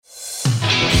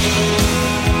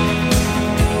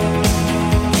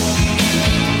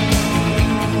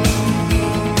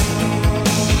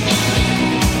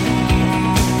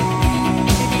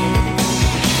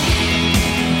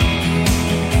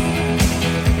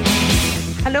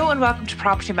Hello and welcome to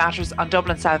Property Matters on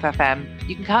Dublin South FM.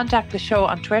 You can contact the show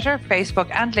on Twitter, Facebook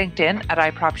and LinkedIn at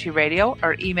iPropertyRadio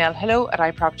or email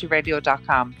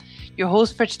hello@iPropertyRadio.com. Your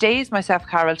host for today is myself,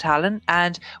 Carol Tallon,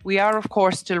 and we are, of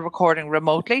course, still recording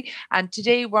remotely. And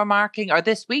today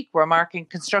this week we're marking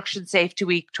Construction Safety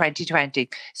Week 2020.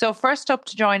 So first up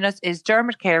to join us is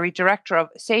Dermot Carey, Director of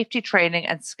Safety Training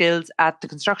and Skills at the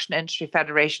Construction Industry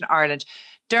Federation Ireland.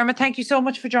 Dermot, thank you so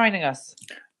much for joining us.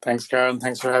 Thanks, Karen.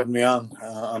 Thanks for having me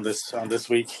on this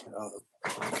week.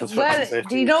 Well,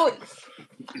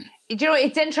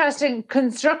 it's interesting.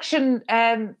 Construction.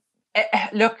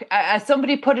 Look, as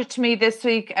somebody put it to me this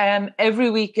week,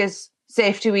 every week is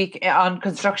Safety Week on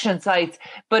construction sites,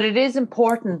 but it is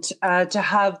important to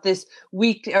have this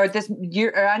week or this year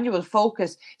or annual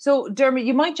focus. So, Dermot,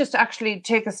 you might just actually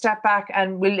take a step back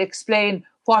and we'll explain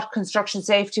what Construction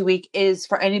Safety Week is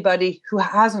for anybody who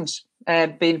hasn't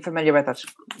been familiar with it.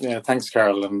 Yeah, thanks,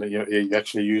 Carol. And you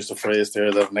actually used a phrase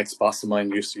there that an ex-boss of mine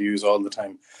used to use all the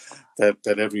time, that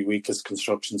every week is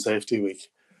Construction Safety Week.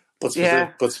 But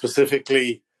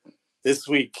specifically this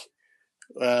week,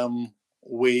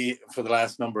 we, for the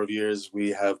last number of years, we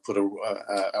have put a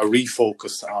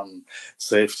refocus on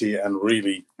safety and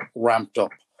really ramped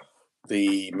up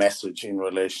the message in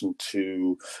relation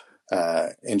to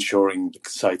ensuring the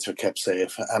sites are kept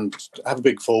safe and have a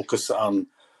big focus on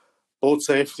both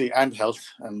safety and health.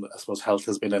 And I suppose health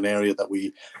has been an area that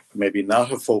we maybe not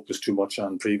have focused too much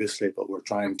on previously, but we're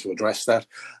trying to address that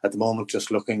at the moment.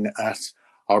 Just looking at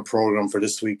our programme for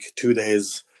this week, 2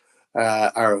 days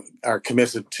are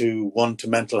committed to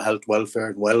mental health, welfare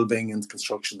and well-being in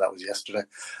construction. That was yesterday.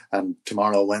 And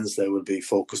tomorrow, Wednesday, will be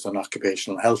focused on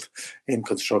occupational health in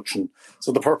construction.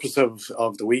 So the purpose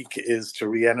of the week is to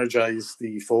re-energise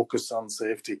the focus on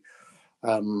safety.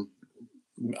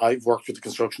 I've worked with the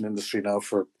construction industry now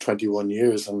for 21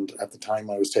 years, and at the time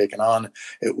I was taken on,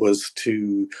 it was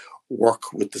to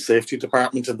work with the safety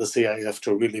department and the CIF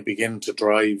to really begin to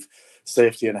drive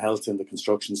safety and health in the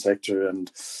construction sector.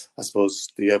 And I suppose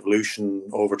the evolution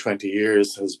over 20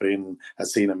 years has seen,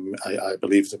 I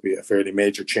believe, to be a fairly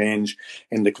major change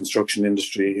in the construction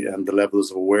industry, and the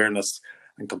levels of awareness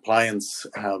and compliance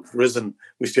have risen.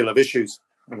 We still have issues,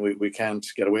 and we can't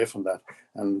get away from that.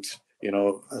 And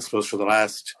I suppose for the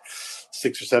last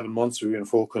 6 or 7 months, we've been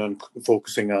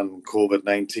focusing on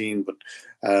COVID-19. But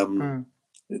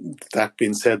that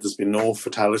being said, there's been no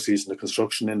fatalities in the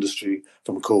construction industry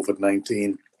from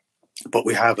COVID-19. But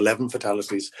we have 11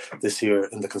 fatalities this year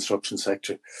in the construction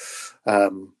sector.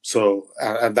 And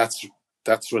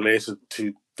that's related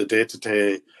to the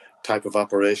day-to-day type of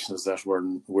operations that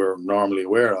we're normally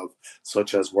aware of,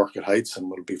 such as work at heights, and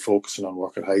we'll be focusing on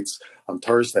work at heights on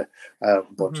Thursday.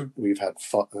 But we've had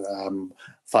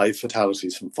 5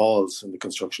 fatalities from falls in the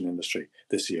construction industry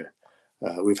this year.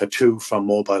 We've had 2 from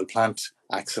mobile plant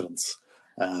accidents.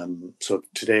 So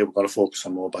today we're going to focus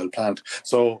on mobile plant.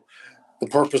 So the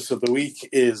purpose of the week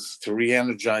is to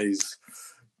re-energise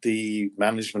the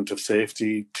management of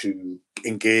safety, to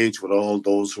engage with all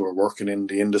those who are working in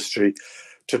the industry,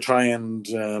 to try and,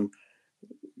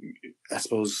 I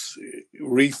suppose,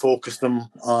 refocus them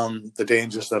on the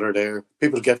dangers that are there.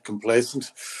 People get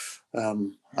complacent.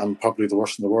 I'm probably the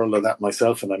worst in the world at that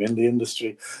myself, and I'm in the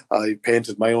industry. I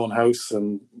painted my own house,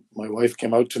 and my wife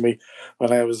came out to me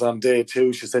when I was on day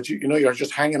 2. She said, you're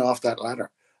just hanging off that ladder.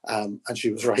 And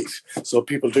she was right. So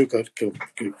people do get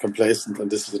complacent,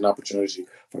 and this is an opportunity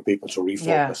for people to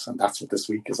refocus. And that's what this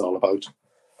week is all about.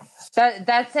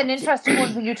 That's an interesting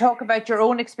one when you talk about your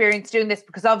own experience doing this,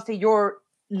 because obviously you're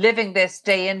living this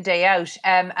day in, day out.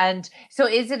 And so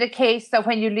is it a case that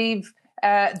when you leave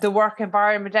the work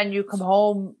environment and you come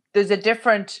home, there's a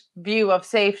different view of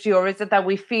safety, or is it that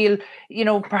we feel,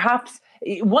 perhaps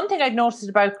one thing I've noticed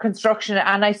about construction,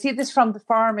 and I see this from the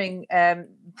farming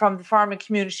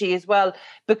community as well,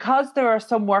 because there are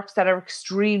some works that are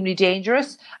extremely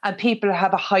dangerous and people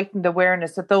have a heightened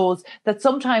awareness of those, that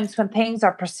sometimes when things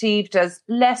are perceived as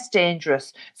less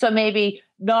dangerous, so maybe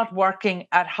not working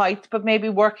at height, but maybe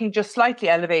working just slightly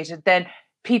elevated, then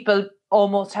people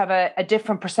almost have a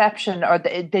different perception, or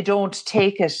they don't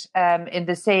take it in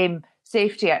the same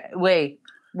safety way.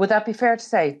 Would that be fair to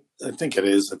say? I think it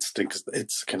is.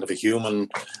 It's kind of a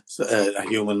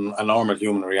normal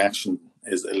human reaction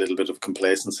is a little bit of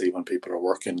complacency when people are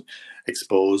working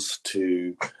exposed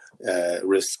to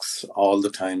risks all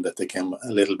the time, that they become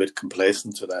a little bit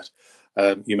complacent to that.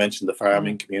 You mentioned the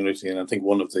farming community, and I think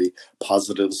one of the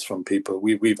positives from people,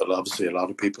 we've obviously a lot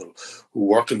of people who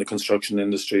work in the construction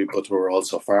industry, but who are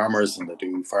also farmers and they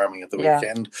do farming at the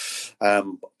weekend.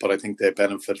 But I think they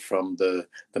benefit from the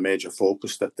major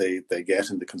focus that they get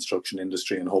in the construction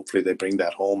industry, and hopefully they bring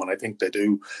that home. And I think they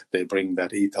do. They bring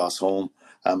that ethos home.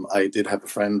 I did have a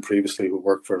friend previously who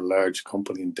worked for a large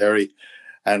company in Derry,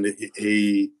 and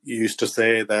he used to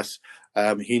say that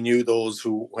he knew those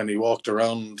who, when he walked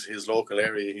around his local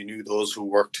area, he knew those who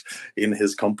worked in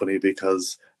his company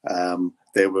because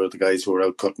they were the guys who were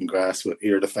out cutting grass with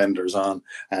ear defenders on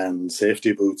and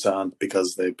safety boots on,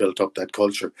 because they built up that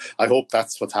culture. I hope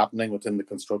that's what's happening within the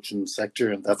construction sector,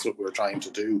 and that's what we're trying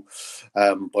to do.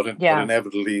 But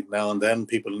inevitably, now and then,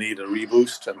 people need a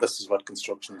reboost, and this is what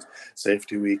Construction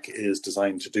Safety Week is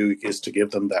designed to do, is to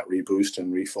give them that reboost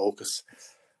and refocus.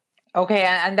 Okay,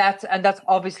 and that's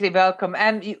obviously welcome.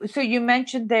 So you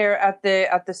mentioned there at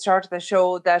the start of the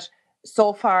show that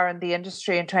so far in the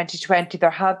industry in 2020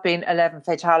 there have been 11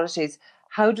 fatalities.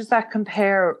 How does that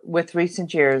compare with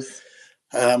recent years?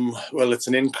 Well, it's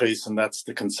an increase, and that's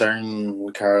the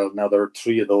concern, Carol. Now, there are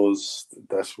 3 of those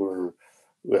that were,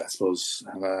 I suppose,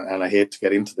 and I hate to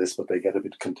get into this, but they get a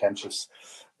bit contentious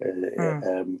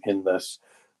in that,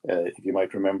 if you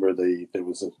might remember, there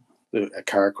was a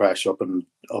car crash up in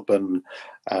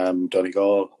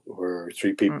Donegal where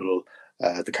 3 people,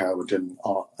 the car went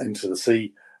into the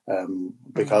sea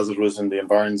because it was in the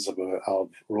environs of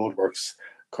roadworks.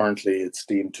 Currently, it's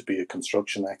deemed to be a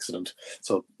construction accident.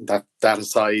 So that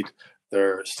aside,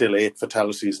 there are still 8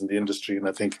 fatalities in the industry, and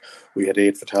I think we had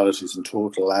 8 fatalities in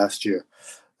total last year.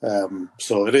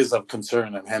 So it is of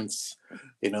concern, and hence,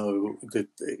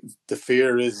 the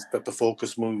fear is that the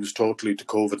focus moves totally to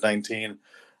COVID-19.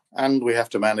 And we have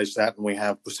to manage that, and we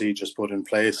have procedures put in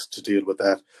place to deal with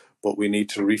that. But we need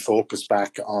to refocus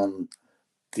back on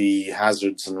the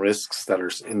hazards and risks that are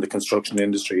in the construction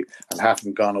industry and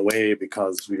haven't gone away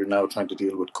because we are now trying to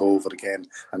deal with COVID again.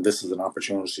 And this is an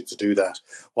opportunity to do that.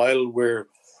 While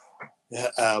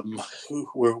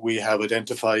we have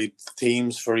identified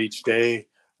themes for each day,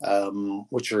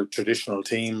 which are traditional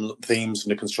themes in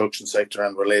the construction sector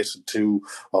and related to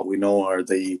what we know are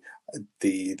the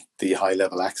high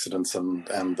level accidents and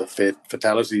the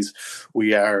fatalities,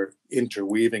 we are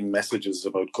interweaving messages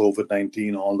about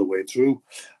COVID-19 all the way through,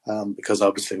 because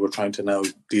obviously we're trying to now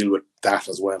deal with that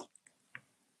as well.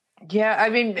 Yeah, I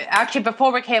mean, actually,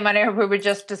 before we came on air, we were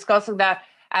just discussing that,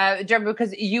 Jeremy,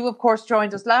 because you, of course,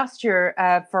 joined us last year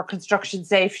for Construction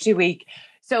Safety Week.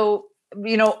 So,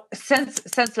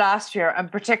 since last year, and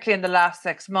particularly in the last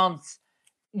 6 months,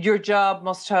 your job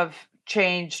must have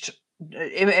changed.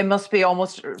 It must be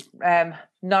almost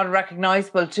not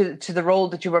recognizable to the role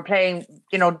that you were playing,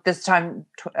 this time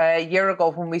a year ago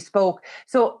when we spoke.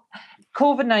 So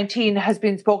COVID-19 has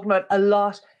been spoken about a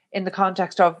lot in the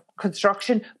context of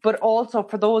construction, but also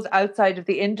for those outside of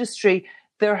the industry,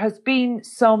 there has been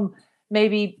some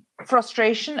maybe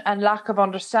frustration and lack of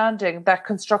understanding that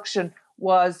construction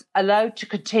was allowed to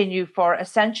continue for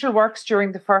essential works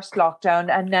during the first lockdown.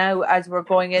 And now, as we're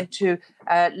going into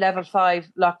level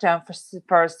 5 lockdown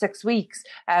for 6 weeks,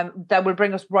 that will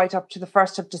bring us right up to the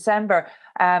 1st of December.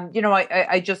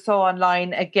 I just saw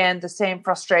online again the same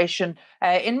frustration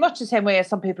in much the same way as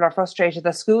some people are frustrated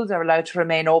that schools are allowed to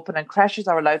remain open and creches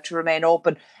are allowed to remain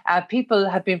open. People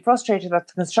have been frustrated that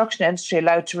the construction industry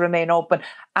allowed to remain open.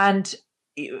 And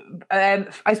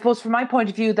I suppose from my point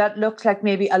of view, that looks like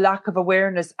maybe a lack of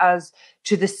awareness as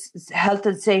to this health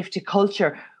and safety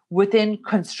culture within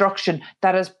construction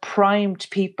that has primed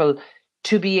people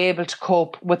to be able to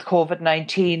cope with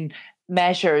COVID-19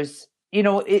 measures.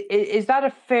 Is that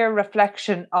a fair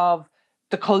reflection of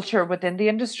the culture within the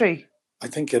industry? I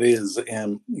think it is.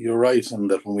 You're right in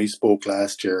that when we spoke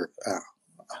last year,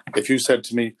 if you said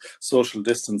to me social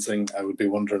distancing, I would be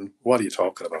wondering, what are you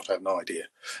talking about? I have no idea.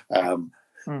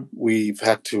 We've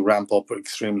had to ramp up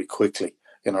extremely quickly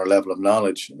in our level of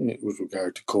knowledge with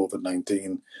regard to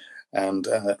COVID-19. And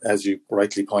as you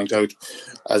rightly point out,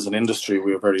 as an industry,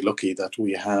 we are very lucky that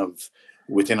we have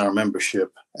within our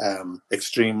membership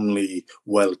extremely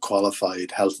well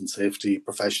qualified health and safety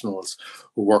professionals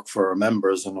who work for our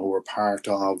members and who are part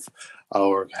of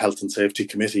our health and safety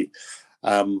committee.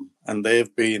 And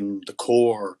they've been the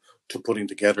core to putting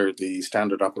together the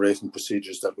standard operating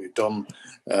procedures that we've done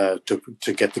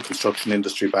to get the construction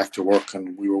industry back to work.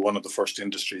 And we were one of the first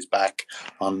industries back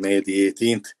on May the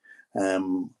 18th.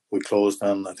 We closed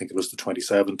on, I think it was the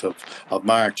 27th of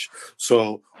March.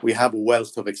 So we have a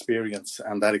wealth of experience,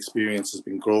 and that experience has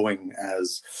been growing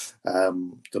as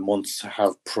the months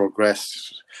have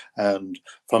progressed. And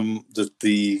from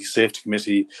the safety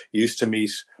committee used to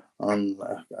meet on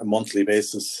a monthly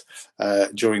basis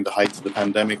during the height of the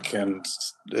pandemic, and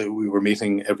we were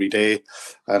meeting every day,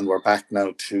 and we're back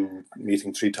now to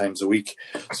meeting 3 times a week.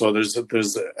 So there's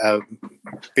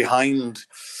behind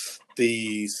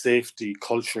the safety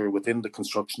culture within the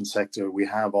construction sector, we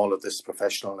have all of this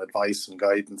professional advice and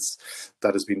guidance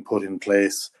that has been put in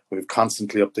place. We're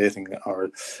constantly updating our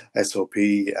SOP,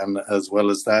 and as well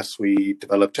as that, we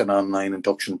developed an online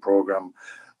induction program.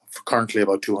 Currently,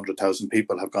 about 200,000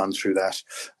 people have gone through that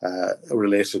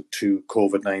related to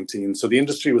COVID-19. So the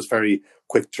industry was very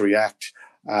quick to react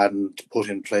and put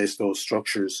in place those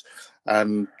structures.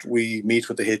 And we meet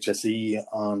with the HSE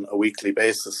on a weekly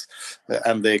basis,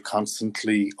 and they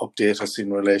constantly update us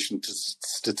in relation to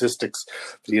statistics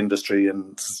for the industry.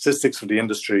 And statistics for the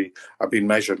industry are being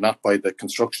measured not by the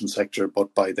construction sector,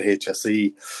 but by the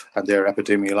HSE and their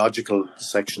epidemiological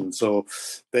section. So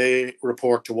they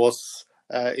report to us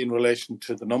in relation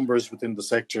to the numbers within the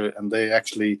sector, and they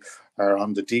actually are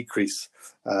on the decrease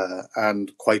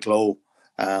and quite low.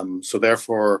 So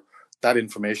therefore, that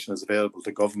information is available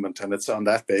to government, and it's on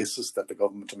that basis that the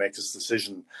government makes its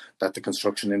decision that the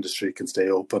construction industry can stay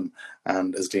open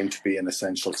and is deemed to be an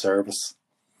essential service.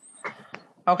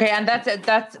 Okay, and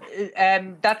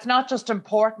that's not just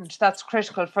important, that's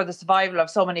critical for the survival of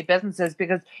so many businesses,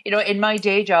 because, you know, in my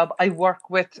day job, I work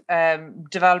with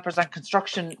developers and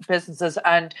construction businesses,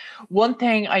 and one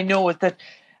thing I know is that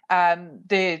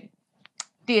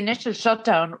the initial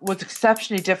shutdown was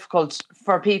exceptionally difficult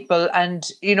for people. And,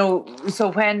 you know,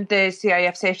 so when the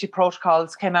CIF safety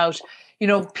protocols came out, you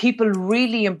know, people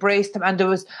really embraced them. And there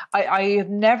was, I have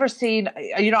never seen,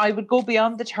 you know, I would go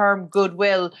beyond the term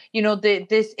goodwill. You know,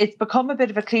 it's become a bit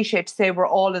of a cliche to say we're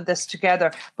all in this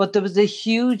together, but there was a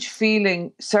huge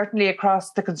feeling, certainly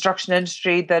across the construction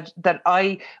industry that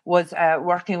I was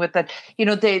working with, that, you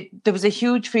know, there was a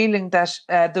huge feeling that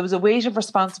there was a weight of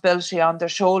responsibility on their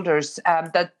shoulders,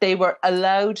 that they were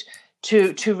allowed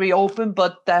to reopen,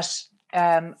 but that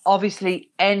obviously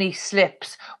any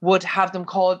slips would have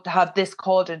this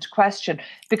called into question.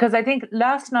 Because I think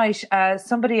last night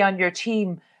somebody on your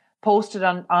team posted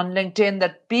on LinkedIn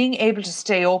that being able to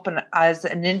stay open as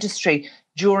an industry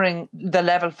during the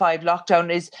level 5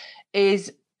 lockdown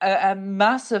is a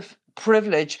massive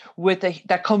privilege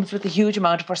that comes with a huge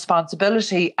amount of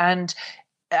responsibility, and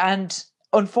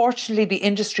unfortunately, the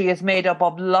industry is made up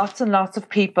of lots and lots of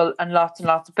people and lots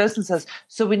of businesses.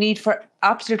 So we need for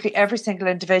absolutely every single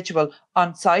individual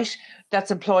on site that's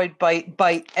employed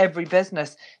by every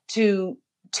business to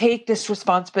take this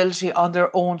responsibility on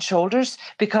their own shoulders.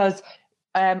 Because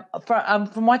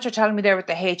from what you're telling me there with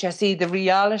the HSE, the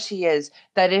reality is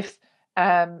that if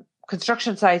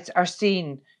construction sites are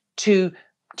seen to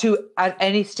at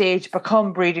any stage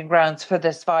become breeding grounds for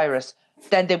this virus,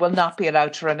 then they will not be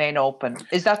allowed to remain open.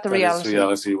 Is that the reality?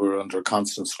 That is the reality. We're under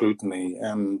constant scrutiny,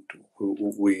 and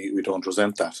we don't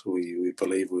resent that. We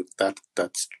believe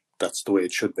that's the way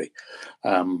it should be.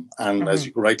 As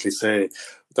you rightly say,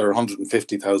 there are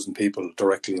 150,000 people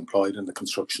directly employed in the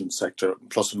construction sector,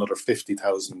 plus another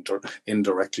 50,000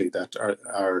 indirectly that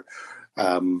are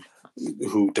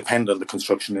who depend on the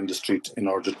construction industry in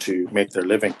order to make their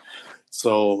living.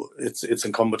 So it's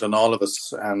incumbent on all of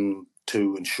us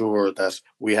to ensure that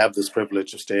we have this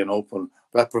privilege of staying open.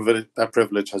 That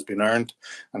privilege has been earned,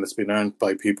 and it's been earned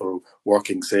by people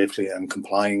working safely and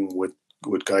complying with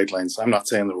guidelines. I'm not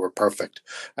saying that we're perfect,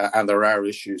 and there are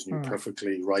issues, and you're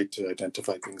perfectly right to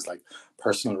identify things like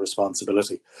personal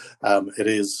responsibility. It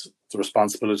is the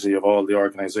responsibility of all the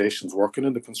organisations working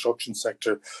in the construction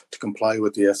sector to comply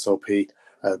with the SOP,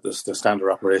 the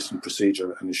standard operating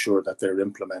procedure, and ensure that they're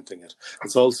implementing it.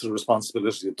 It's also the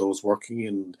responsibility of those working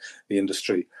in the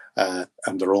industry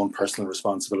and their own personal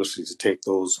responsibility to take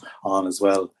those on as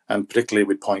well. And particularly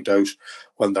we'd point out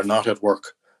when they're not at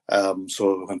work,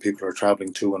 so when people are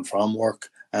travelling to and from work,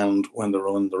 and when they're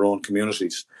in their own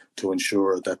communities, to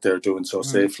ensure that they're doing so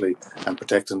safely and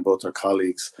protecting both their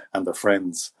colleagues and their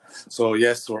friends. So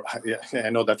yes, I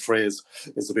know that phrase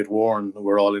is a bit worn,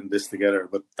 we're all in this together,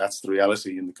 but that's the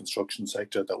reality in the construction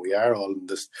sector, that we are all in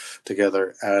this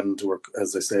together. And we're,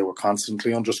 as I say, we're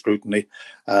constantly under scrutiny,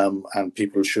 and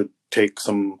people should take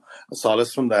some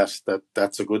solace from that's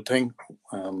a good thing.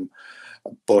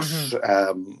 But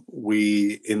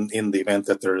we, in the event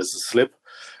that there is a slip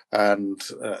and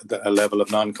a level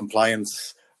of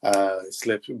non-compliance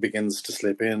begins to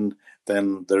slip in,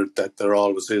 then there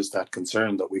always is that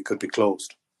concern that we could be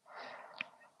closed.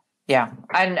 Yeah,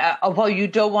 and what you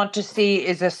don't want to see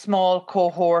is a small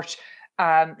cohort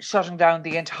shutting down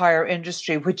the entire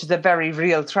industry, which is a very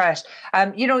real threat.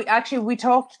 You know, actually, we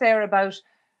talked there about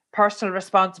personal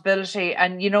responsibility.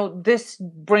 And, this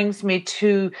brings me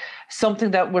to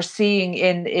something that we're seeing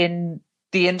in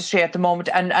the industry at the moment,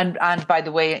 and by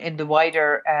the way, in the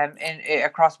wider,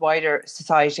 across wider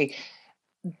society.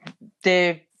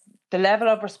 The level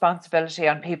of responsibility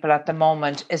on people at the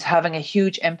moment is having a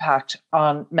huge impact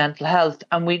on mental health.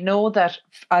 And we know that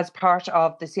as part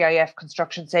of the CIF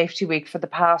Construction Safety Week for the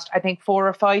past, I think, 4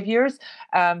 or 5 years,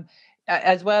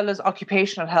 as well as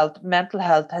occupational health, mental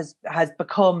health has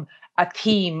become a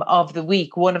theme of the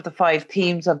week, one of the 5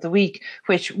 themes of the week,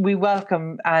 which we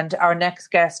welcome. And our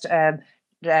next guest,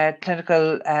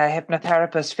 clinical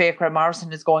hypnotherapist Fiachra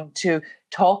Morrison, is going to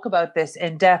talk about this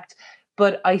in depth.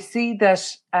 But I see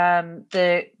that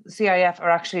the CIF are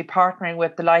actually partnering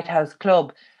with the Lighthouse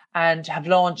Club and have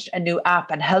launched a new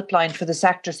app and helpline for the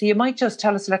sector. So you might just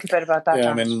tell us a little bit about that.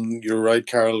 Yeah, you're right,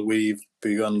 Carol. We've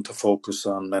begun to focus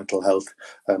on mental health.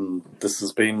 This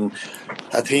has been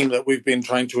a theme that we've been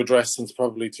trying to address since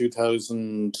probably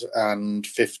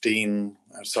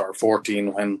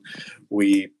 2014, when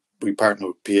we partnered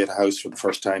with Pieta House for the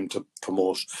first time to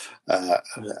promote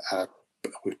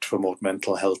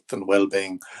mental health and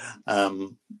well-being.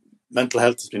 Mental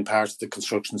health has been part of the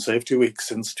Construction Safety Week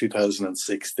since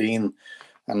 2016,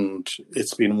 and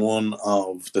it's been one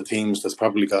of the themes that's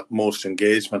probably got most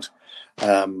engagement.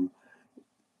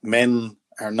 Men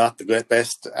are not the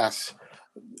best at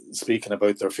speaking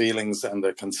about their feelings and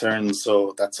their concerns,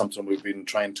 so that's something we've been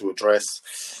trying to address.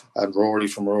 And Rory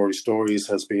from Rory Stories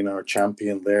has been our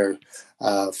champion there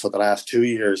for the last 2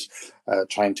 years,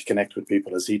 trying to connect with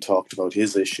people as he talked about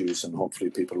his issues, and hopefully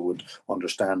people would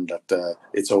understand that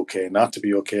it's okay not to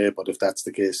be okay, but if that's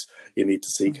the case, you need to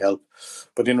seek help.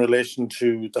 But in relation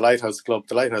to the Lighthouse Club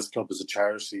is a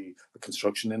charity, a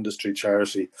construction industry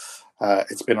charity.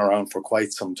 It's been around for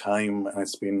quite some time, and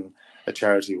it's been a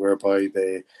charity whereby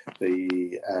they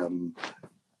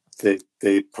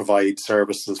provide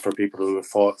services for people who have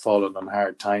fallen on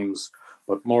hard times.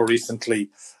 But more recently,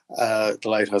 the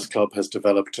Lighthouse Club has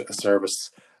developed a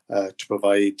service to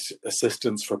provide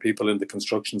assistance for people in the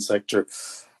construction sector.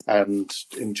 And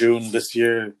in June this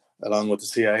year, along with the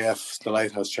CIF, the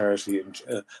Lighthouse charity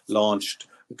launched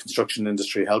the Construction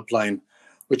Industry Helpline,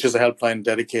 which is a helpline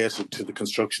dedicated to the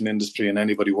construction industry and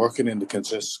anybody working in the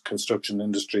construction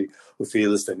industry who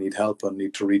feels they need help and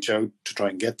need to reach out to try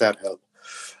and get that help.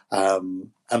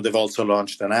 And they've also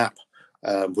launched an app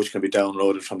which can be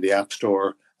downloaded from the App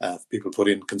Store. If people put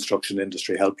in Construction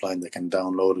Industry Helpline, they can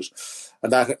download it.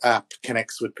 And that app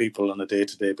connects with people on a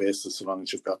day-to-day basis, as long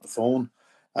as you've got the phone.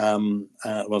 So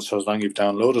as long as you've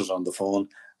downloaded it on the phone,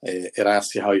 it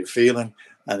asks you how you're feeling.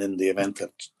 And in the event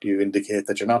that you indicate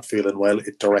that you're not feeling well,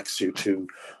 it directs you to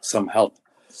some help.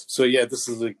 So, yeah, this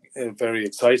is a very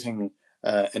exciting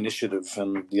initiative.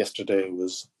 And yesterday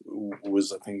was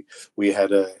I think we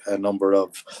had a number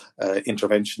of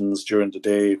interventions during the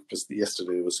day, because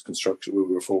yesterday was construction. We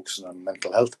were focusing on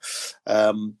mental health.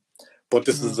 But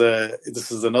this is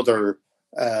another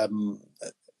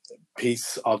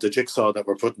piece of the jigsaw that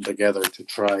we're putting together to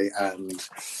try and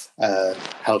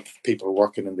help people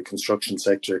working in the construction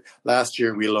sector. Last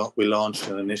year, we launched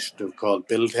an initiative called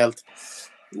Build Health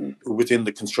within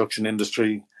the construction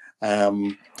industry.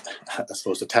 I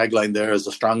suppose the tagline there is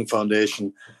a strong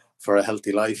foundation for a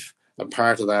healthy life. And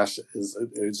part of that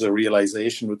is a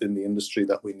realization within the industry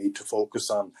that we need to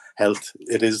focus on health.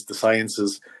 It is the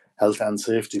sciences, health and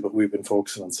safety, but we've been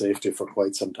focusing on safety for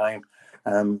quite some time.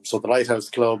 So the Lighthouse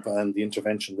Club and the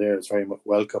intervention there is very much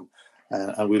welcome.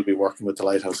 And we'll be working with the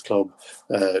Lighthouse Club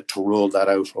to roll that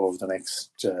out over the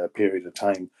next period of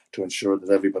time to ensure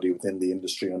that everybody within the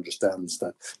industry understands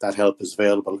that that help is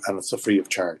available and it's free of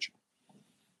charge.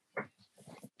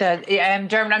 Dermot,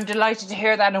 I'm delighted to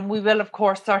hear that, and we will, of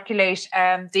course, circulate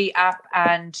the app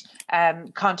and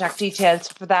contact details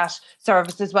for that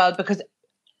service as well, because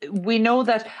we know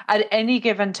that at any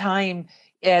given time,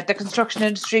 the construction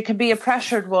industry can be a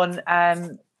pressured one,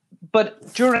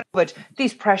 but during COVID,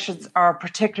 these pressures are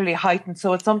particularly heightened.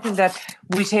 So it's something that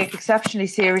we take exceptionally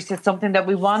serious. It's something that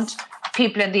we want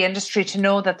people in the industry to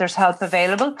know that there's help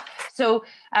available. So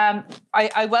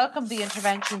I welcome the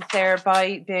interventions there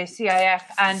by the CIF.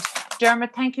 And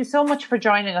Dermot, thank you so much for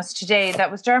joining us today.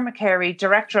 That was Dermot Carey,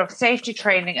 Director of Safety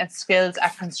Training and Skills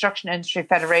at Construction Industry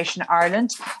Federation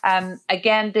Ireland.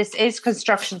 Again, this is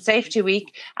Construction Safety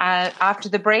Week. After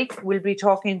the break, we'll be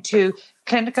talking to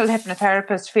clinical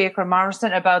hypnotherapist Fiachra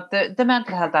Morrison about the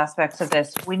mental health aspects of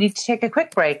this. We need to take a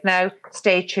quick break now.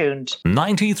 Stay tuned.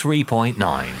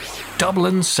 93.9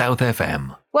 Dublin South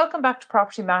FM. Welcome back to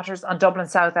Property Matters on Dublin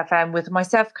South FM with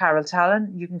myself, Carol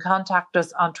Tallon. You can contact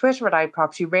us on Twitter at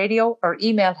iPropertyRadio or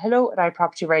email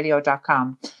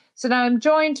hello@iPropertyRadio.com. So now I'm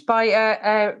joined by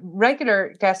a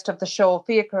regular guest of the show,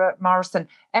 Fiachra Morrison,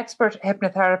 expert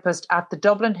hypnotherapist at the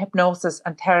Dublin Hypnosis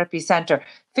and Therapy Centre.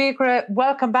 Fiachra,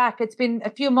 welcome back. It's been a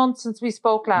few months since we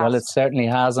spoke last. Well, it certainly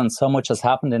has, and so much has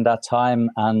happened in that time.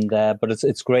 And but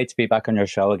it's great to be back on your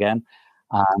show again.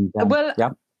 And, yeah.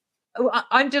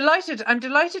 I'm delighted. I'm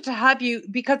delighted to have you,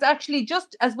 because actually,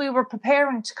 just as we were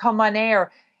preparing to come on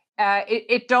air,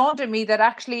 it dawned on me that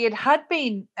actually it had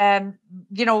been,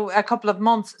 a couple of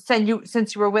months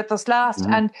since you were with us last.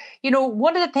 Mm-hmm. And,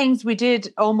 one of the things we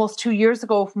did almost 2 years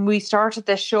ago when we started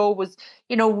this show was,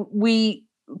 we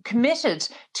committed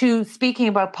to speaking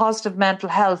about positive mental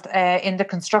health in the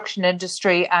construction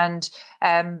industry. And,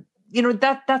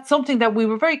 that's something that we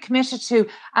were very committed to.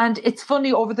 And it's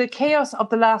funny, over the chaos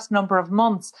of the last number of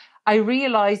months, I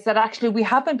realised that actually we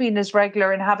haven't been as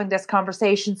regular in having this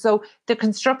conversation. So the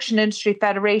Construction Industry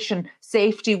Federation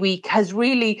Safety Week has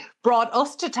really brought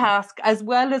us to task, as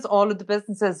well as all of the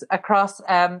businesses across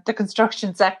the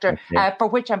construction sector, for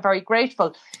which I'm very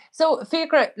grateful. So,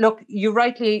 Fiachra, look, you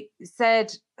rightly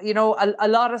said, a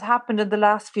lot has happened in the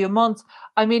last few months.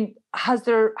 I mean, has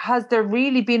there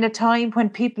really been a time when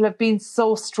people have been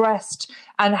so stressed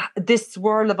and this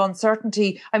swirl of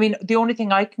uncertainty? I mean, the only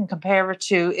thing I can compare it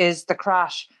to is the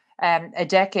crash a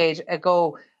decade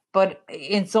ago. But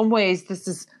in some ways, this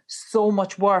is so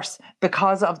much worse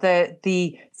because of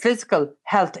the physical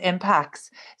health impacts.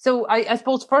 So I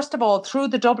suppose, first of all, through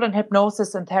the Dublin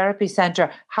Hypnosis and Therapy Centre,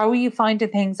 how are you finding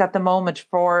things at the moment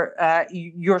for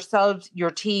yourselves,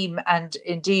 your team, and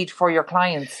indeed for your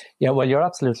clients? Yeah, well, you're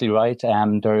absolutely right.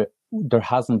 There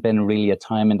hasn't been really a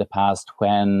time in the past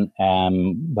when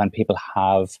people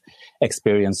have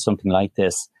experienced something like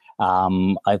this.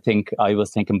 I think I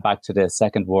was thinking back to the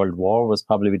Second World War was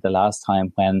probably the last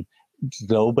time when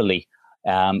globally,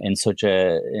 in such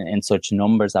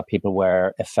numbers that people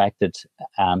were affected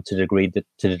to the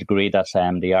degree that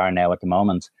they are now at the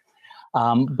moment.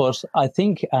 But I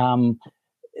think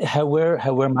how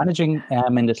we're managing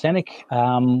in the clinic,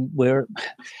 I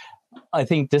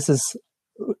think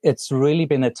it's really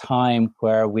been a time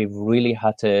where we've really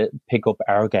had to pick up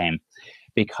our game,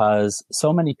 because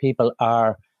so many people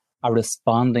are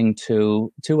responding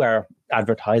to our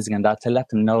advertising, and that to let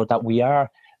them know that we are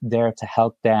there to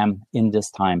help them in this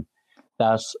time.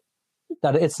 That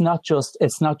it's not just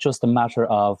a matter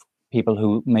of people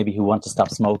who want to stop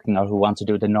smoking or who want to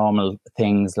do the normal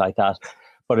things like that,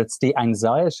 but it's the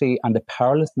anxiety and the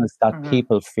powerlessness that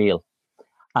people feel,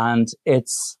 and I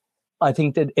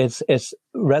think that it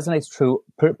resonates through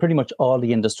pretty much all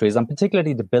the industries, and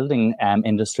particularly the building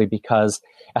industry, because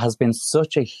it has been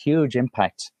such a huge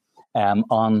impact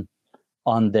on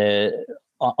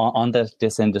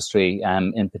this industry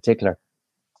in particular.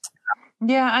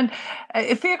 Yeah, and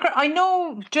Fiachra, I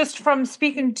know just from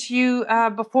speaking to you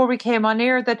before we came on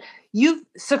air that you've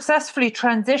successfully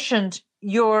transitioned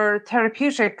your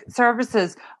therapeutic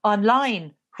services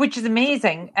online, which is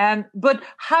amazing. But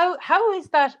how is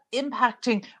that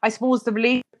impacting, I suppose, the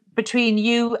relationship between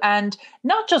you and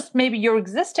not just maybe your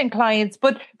existing clients,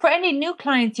 but for any new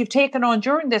clients you've taken on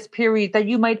during this period that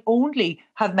you might only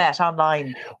have met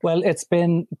online? Well, it's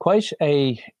been quite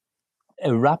a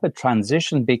rapid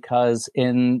transition, because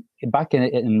back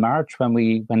in March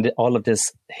when all of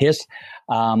this hit,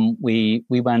 we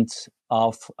went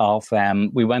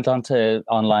we went on to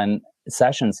online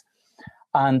sessions,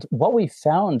 and what we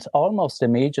found almost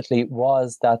immediately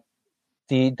was that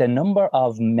the number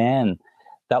of men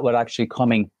that were actually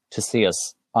coming to see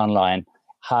us online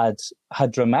had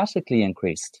dramatically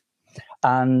increased.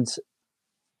 And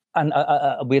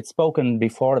we had spoken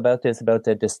before about this, about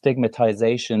the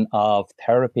stigmatization of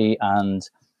therapy and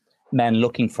men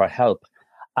looking for help.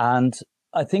 And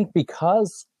I think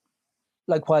because,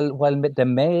 like, while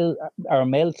our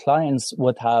male clients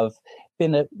would have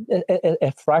been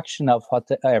a fraction of what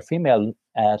our female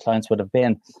clients would have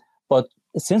been, but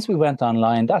since we went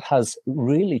online, that has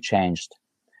really changed.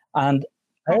 And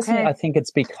personally, I think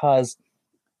it's because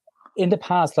in the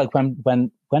past, like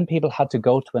when people had to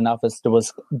go to an office, there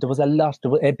was a lot.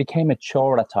 It became a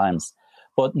chore at times.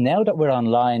 But now that we're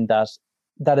online, that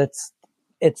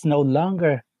it's no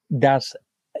longer that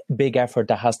big effort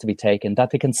that has to be taken.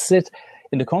 That they can sit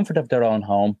in the comfort of their own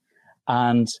home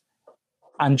and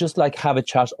just like have a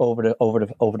chat over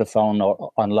the phone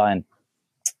or online.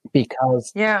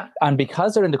 Because they're in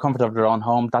the comfort of their own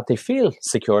home, that they feel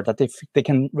secure, that they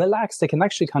can relax, they can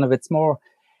actually it's more,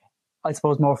 I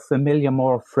suppose, more familiar,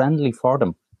 more friendly for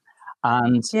them,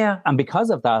 and because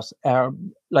of that,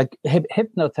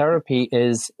 hypnotherapy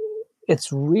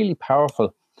it's really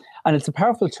powerful, and it's a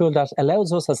powerful tool that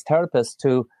allows us as therapists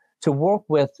to work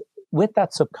with with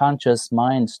that subconscious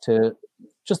mind to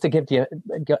give the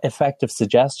effective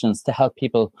suggestions to help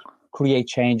people create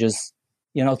changes,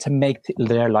 to make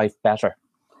their life better.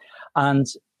 And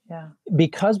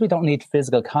because we don't need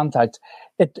physical contact,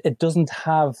 it doesn't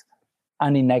have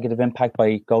any negative impact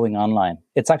by going online.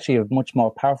 It's actually much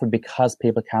more powerful because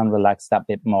people can relax that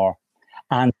bit more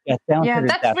and get down to the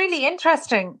that's depths. really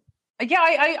interesting. Yeah,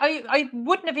 I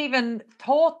wouldn't have even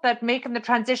thought that making the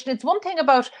transition. It's one thing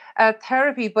about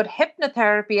therapy, but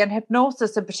hypnotherapy and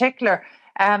hypnosis in particular,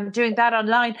 doing that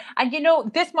online. And,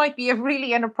 this might be a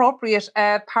really inappropriate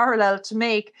parallel to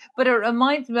make, but it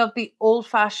reminds me of the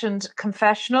old-fashioned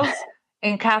confessionals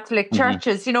in Catholic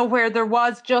churches, where there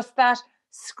was just that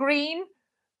screen.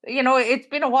 It's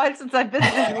been a while since I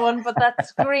visited one, but that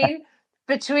screen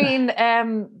between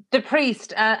the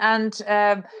priest and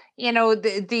the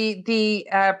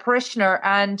parishioner,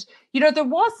 and there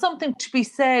was something to be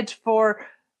said for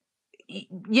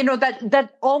that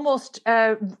almost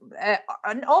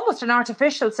an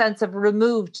artificial sense of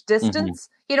removed distance.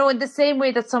 In the same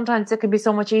way that sometimes it can be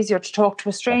so much easier to talk to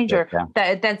a stranger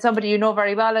than somebody you know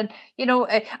very well. And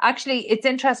actually, it's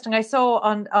interesting. I saw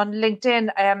on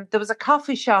LinkedIn there was a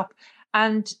coffee shop.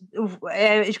 And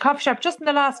a coffee shop just in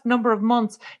the last number of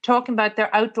months talking about their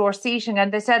outdoor seating,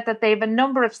 and they said that they have a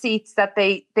number of seats that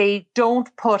they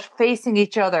don't put facing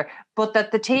each other, but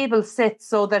that the table sits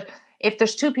so that if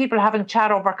there's two people having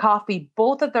chat over coffee,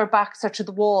 both of their backs are to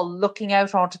the wall looking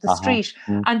out onto the street.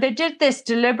 And they did this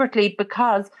deliberately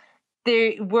because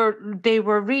they were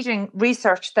reading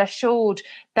research that showed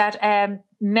that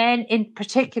men in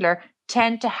particular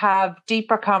tend to have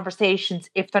deeper conversations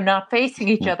if they're not facing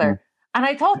each other. And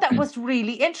I thought that was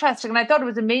really interesting. And I thought it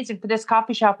was amazing for this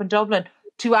coffee shop in Dublin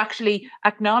to actually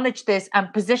acknowledge this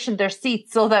and position their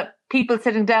seats so that people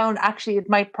sitting down, actually it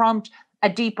might prompt a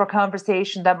deeper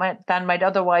conversation than might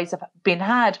otherwise have been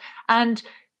had. And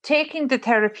taking the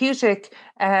therapeutic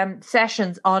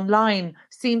sessions online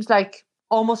seems like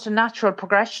almost a natural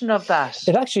progression of that.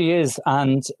 It actually is,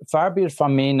 and far be it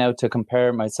from me now to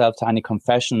compare myself to any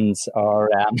confessions or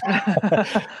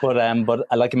but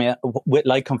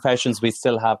with confessions, we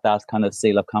still have that kind of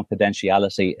seal of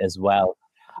confidentiality as well.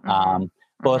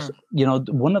 But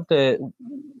one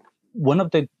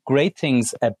of the great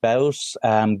things about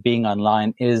being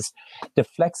online is the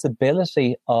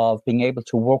flexibility of being able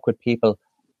to work with people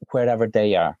wherever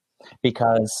they are.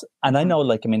 Because, and I know,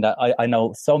 I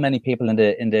know so many people in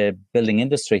the building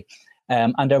industry,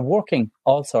 and they're working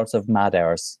all sorts of mad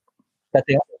hours.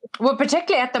 Well,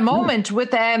 particularly at the moment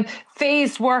with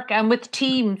phased work and with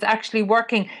teams actually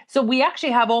working. So we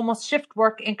actually have almost shift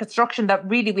work in construction that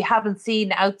really we haven't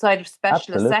seen outside of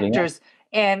specialist sectors.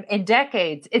 In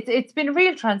decades. It's been a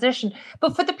real transition.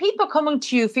 But for the people coming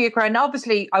to you, Fiachra, and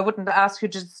obviously I wouldn't ask you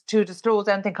to disclose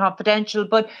anything confidential,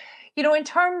 but in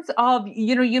terms of,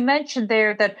 you mentioned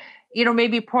there that,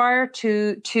 maybe prior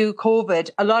to COVID,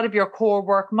 a lot of your core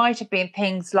work might have been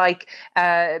things like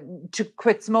to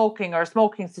quit smoking or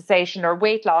smoking cessation or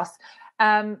weight loss.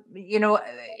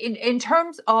 In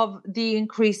terms of the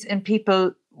increase in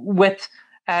people with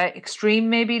extreme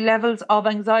maybe levels of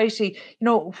anxiety,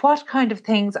 what kind of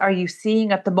things are you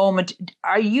seeing at the moment?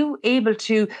 Are you able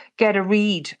to get a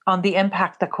read on the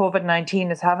impact that COVID-19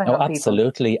 is having on people?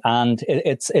 Absolutely. And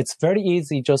it's very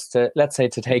easy just to, let's say,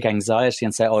 to take anxiety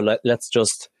and say,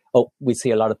 we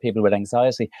see a lot of people with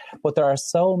anxiety. But there are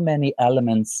so many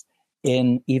elements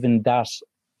in even that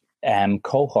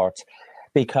cohort,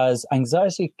 because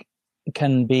anxiety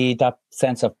can be that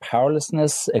sense of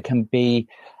powerlessness. It can be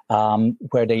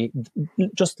where they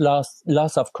just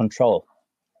loss of control,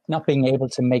 not being able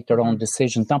to make their own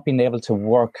decisions, not being able to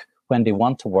work when they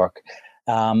want to work.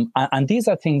 And these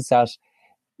are things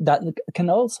that can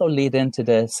also lead into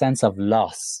the sense of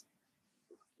loss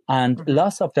and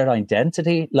loss of their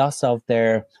identity, loss of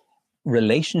their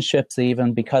relationships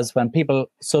even, because when people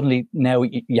suddenly now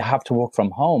you have to work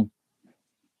from home,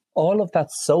 all of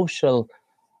that social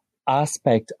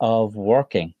aspect of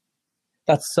working,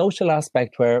 that social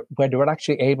aspect where they were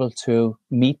actually able to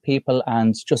meet people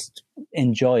and just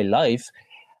enjoy life,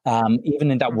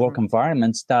 even in that work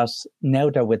environment, that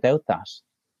now they're without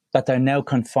that they're now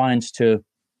confined to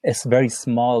a very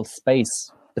small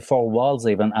space, the four walls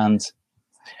even. And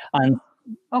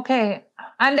okay.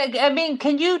 And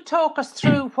can you talk us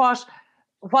through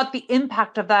what the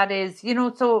impact of that is?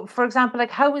 So for example,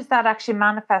 how is that actually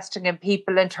manifesting in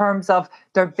people in terms of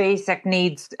their basic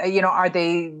needs? Are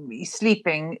they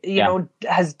sleeping?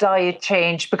 Has diet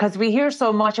changed? Because we hear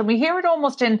so much, and we hear it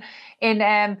almost in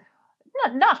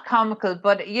not comical,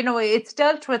 but it's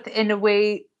dealt with in a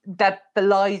way that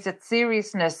belies its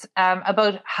seriousness,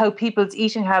 about how people's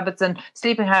eating habits and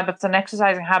sleeping habits and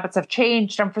exercising habits have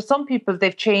changed. And for some people,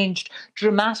 they've changed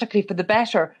dramatically for the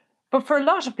better. But for a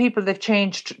lot of people, they've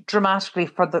changed dramatically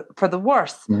for the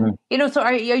worse. Mm-hmm. So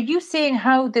are you seeing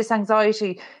how this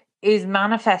anxiety is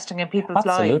manifesting in people's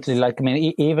lives? Absolutely. Like, I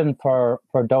mean, even for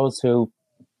those who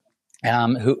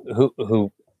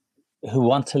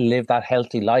want to live that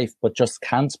healthy life, but just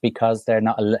can't because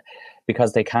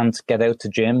they can't get out to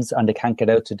gyms and they can't get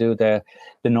out to do the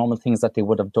normal things that they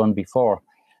would have done before.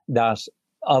 That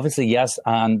obviously, yes,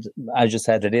 and as you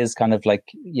said, it is kind of like,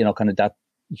 kind of that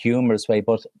humorous way,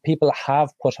 but people have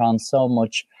put on so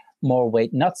much more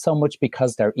weight, not so much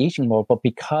because they're eating more, but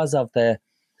because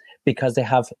they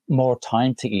have more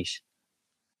time to eat,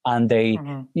 and they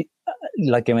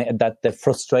that the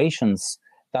frustrations,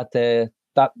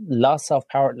 that loss of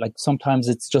power, like sometimes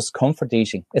it's just comfort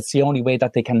eating. It's the only way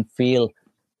that they can feel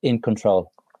in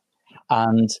control.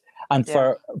 And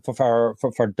for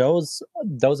those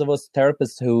of us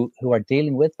therapists who are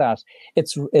dealing with that,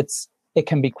 it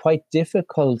can be quite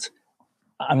difficult.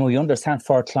 I mean, we understand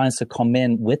for our clients to come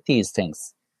in with these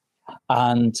things.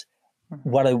 And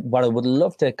what I would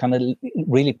love to kind of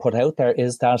really put out there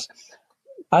is that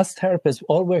as therapists,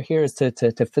 all we're here is to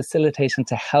facilitate and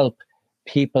to help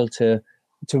people to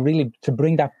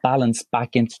bring that balance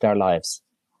back into their lives.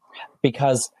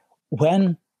 Because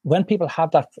when people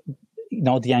have that,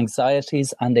 the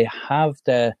anxieties, and they have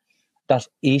that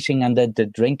eating and the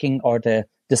drinking or the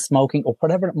smoking or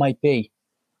whatever it might be,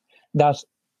 that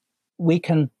we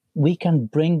can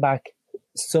bring back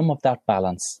some of that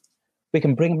balance. We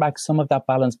can bring back some of that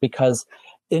balance, because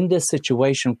in this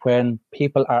situation when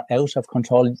people are out of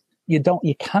control, you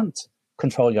can't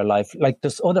control your life. Like,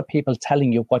 there's other people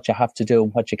telling you what you have to do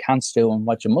and what you can't do and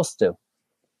what you must do.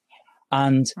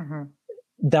 And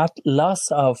that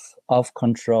loss of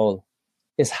control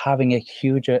is having a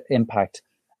huge impact.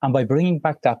 And by bringing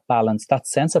back that balance, that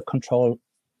sense of control,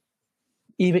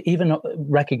 even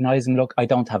recognizing, look, I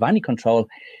don't have any control,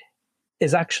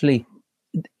 is actually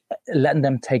letting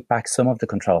them take back some of the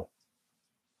control.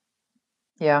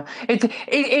 Yeah,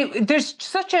 there's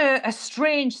such a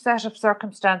strange set of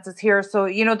circumstances here. So,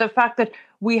 the fact that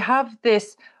we have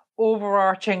this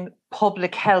overarching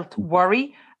public health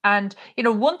worry. And,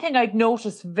 one thing I've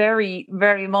noticed very,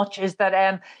 very much is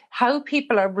that how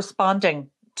people are responding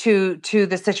to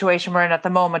the situation we're in at the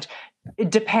moment.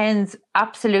 It depends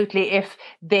absolutely if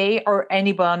they or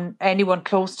anyone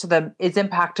close to them is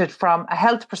impacted from a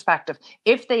health perspective.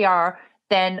 If they are,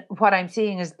 then what I'm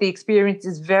seeing is the experience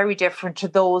is very different to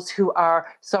those who are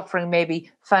suffering maybe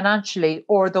financially,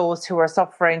 or those who are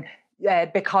suffering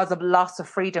because of loss of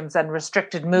freedoms and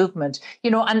restricted movement.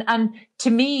 And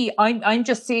to me, I'm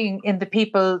just seeing in the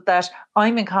people that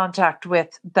I'm in contact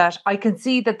with that I can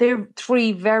see that they're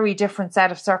three very different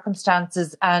set of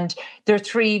circumstances, and they're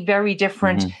three very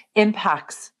different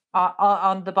impacts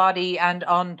on the body and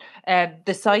on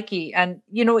the psyche. And,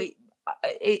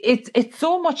 it's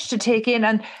so much to take in.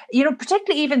 And,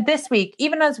 particularly even this week,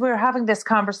 even as we're having this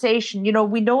conversation,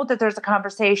 we know that there's a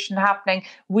conversation happening.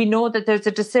 We know that there's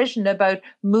a decision about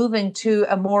moving to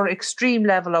a more extreme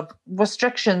level of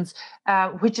restrictions,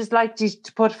 which is likely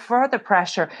to put further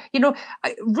pressure.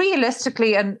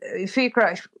 Realistically, and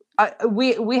Fiachra,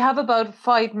 we have about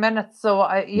 5 minutes, so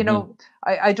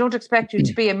I don't expect you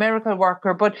to be a miracle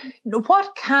worker, but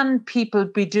what can people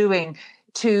be doing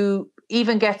to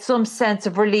even get some sense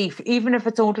of relief, even if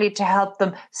it's only to help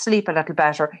them sleep a little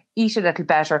better, eat a little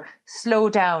better, slow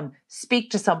down,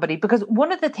 speak to somebody? Because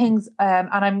one of the things, and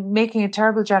I'm making a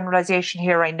terrible generalization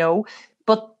here, I know,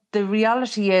 but the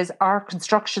reality is our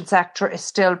construction sector is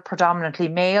still predominantly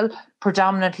male,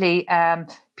 predominantly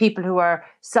people who are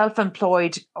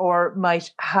self-employed or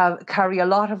might carry a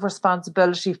lot of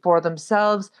responsibility for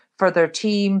themselves, for their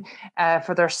team,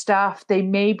 for their staff. They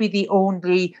may be the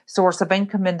only source of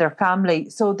income in their family.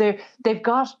 So they're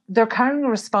carrying a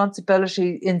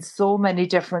responsibility in so many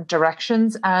different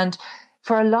directions. And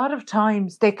for a lot of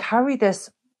times they carry this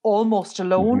almost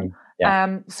alone.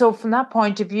 So from that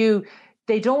point of view,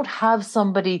 they don't have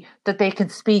somebody that they can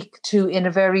speak to in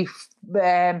a very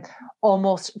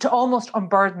almost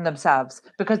unburden themselves,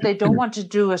 because they don't want to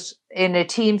do it in a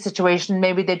team situation.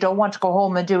 Maybe they don't want to go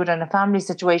home and do it in a family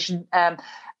situation.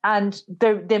 And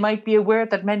they might be aware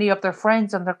that many of their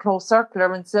friends and their close circle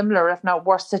are in similar, if not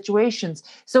worse, situations.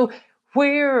 So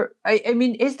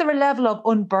is there a level of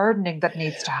unburdening that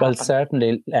needs to happen? Well,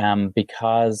 certainly,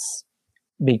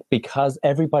 because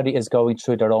everybody is going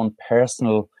through their own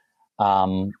personal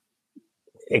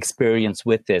experience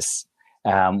with this.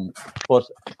 But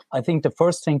I think the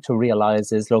first thing to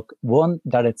realize is, look, one,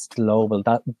 that it's global,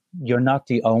 that you're not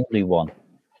the only one,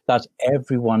 that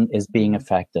everyone is being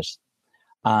affected.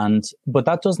 But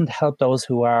that doesn't help those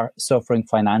who are suffering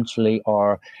financially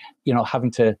or,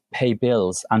 having to pay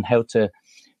bills and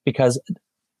because,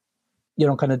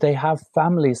 kind of they have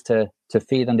families to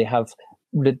feed, and they have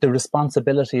the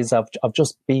responsibilities of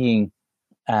just being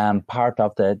part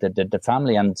of the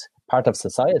family and part of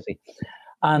society.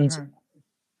 And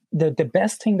the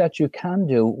best thing that you can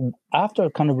do after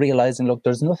kind of realizing, look,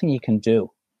 there's nothing you can do.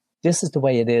 This is the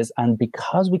way it is. And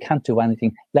because we can't do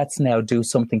anything, let's now do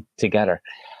something together.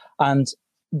 And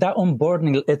that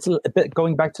unburdening, it's a bit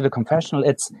going back to the confessional.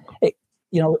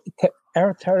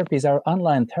 Our therapies, our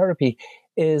online therapy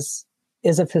is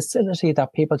a facility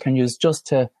that people can use just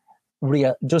to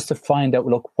find out,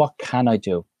 look, what can I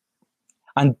do?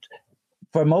 And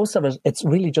for most of us, it's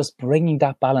really just bringing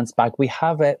that balance back. We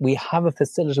have a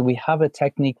facility, we have a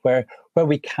technique where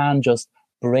we can just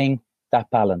bring that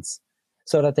balance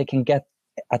so that they can get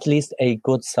at least a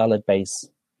good solid base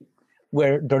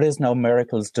where there is no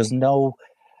miracles, there's no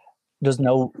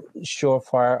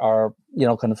surefire or,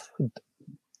 kind of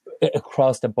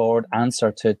across the board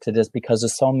answer to this, because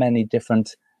there's so many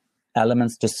different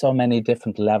elements, there's so many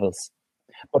different levels.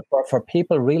 But for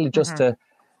people really just to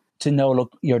know,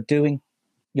 look, you're doing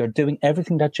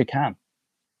everything that you can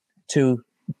to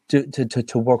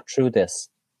work through this,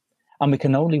 and we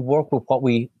can only work with what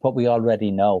we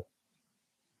already know.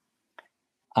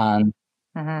 And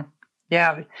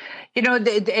yeah,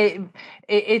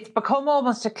 it's become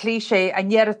almost a cliche, and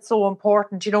yet it's so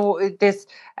important. This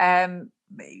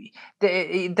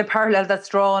the parallel that's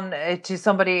drawn to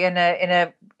somebody in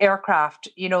a aircraft,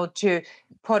 to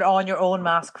put on your own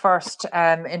mask first,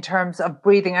 in terms of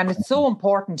breathing, and it's so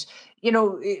important.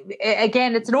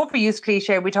 Again, it's an overused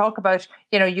cliche. We talk about,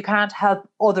 you can't help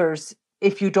others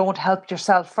if you don't help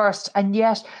yourself first, and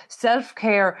yet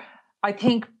self-care, I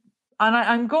think. And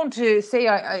I'm going to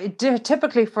say,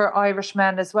 typically for Irish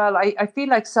men as well, I feel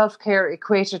like self-care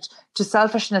equated to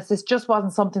selfishness. This just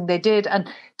wasn't something they did. And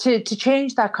to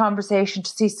change that conversation,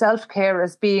 to see self-care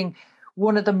as being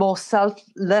one of the most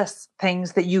selfless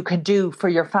things that you can do for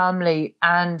your family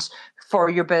and for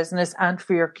your business and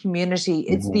for your community.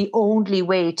 It's the only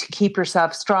way to keep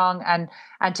yourself strong and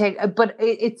take. But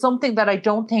it's something that I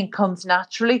don't think comes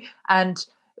naturally, and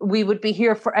we would be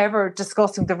here forever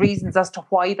discussing the reasons as to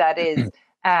why that is.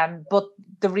 But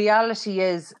the reality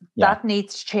is that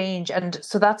needs to change. And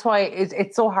so that's why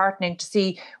it's so heartening to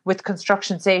see with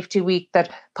Construction Safety Week that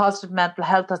positive mental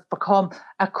health has become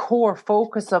a core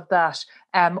focus of that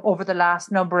over the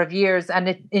last number of years.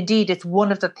 And it's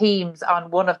one of the themes on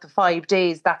one of the 5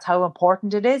 days. That's how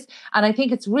important it is. And I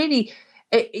think it's really,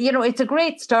 it's a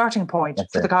great starting point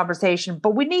for the conversation,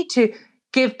 but we need to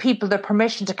give people the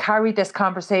permission to carry this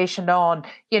conversation on,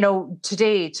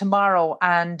 today, tomorrow,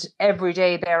 and every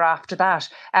day thereafter that.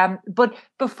 But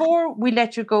before we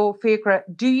let you go, Fiachra,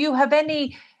 do you have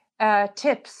any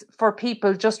tips for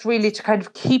people just really to kind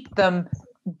of keep them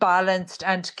balanced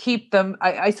and keep them,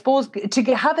 I suppose, to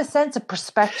have a sense of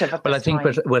perspective at this time? Well,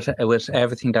 I think with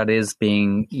everything that is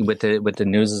being, with the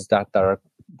news that are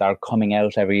coming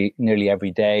out nearly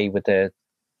every day,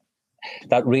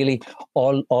 that really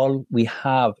all we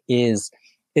have is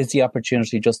the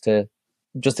opportunity just to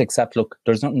accept, look,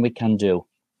 there's nothing we can do.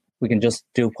 We can just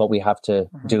do what we have to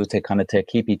do to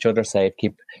keep each other safe,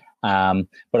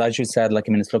 but as you said,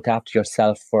 it's look after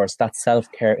yourself first. That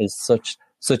self-care is such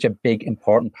a big,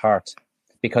 important part,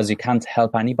 because you can't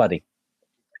help anybody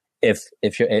if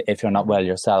you're not well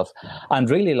yourself. And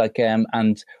really,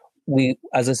 and we,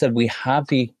 as I said, we have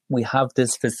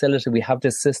this facility, we have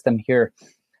this system here.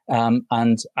 And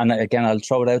again, I'll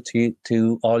throw it out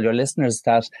to all your listeners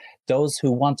that those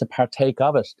who want to partake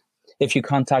of it, if you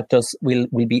contact us, we'll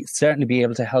certainly be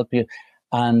able to help you.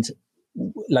 And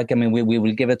we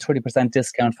will give a 30%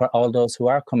 discount for all those who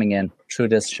are coming in through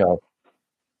this show.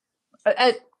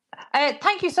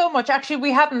 Thank you so much. Actually,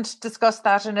 we hadn't discussed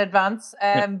that in advance,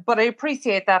 but I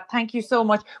appreciate that. Thank you so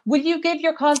much. Will you give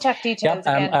your contact details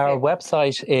again? Our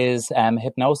website is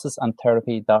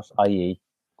hypnosisandtherapy.ie.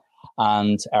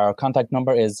 And our contact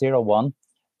number is 01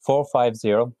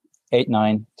 450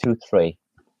 8923.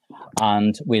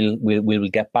 And we'll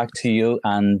get back to you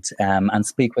and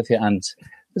speak with you, and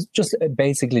just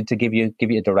basically to give you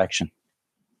a direction.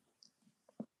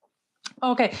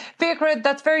 Okay. Fiachra,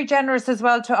 that's very generous as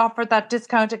well to offer that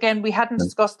discount. Again, we hadn't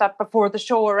discussed that before the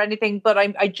show or anything, but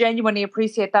I genuinely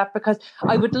appreciate that, because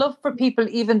I would love for people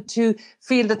even to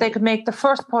feel that they could make the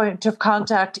first point of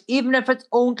contact, even if it's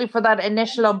only for that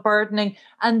initial unburdening,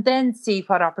 and then see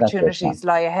what opportunities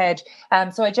lie ahead.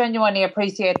 So I genuinely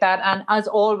appreciate that. And as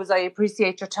always, I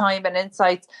appreciate your time and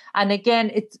insights. And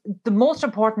again, it's the most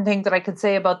important thing that I can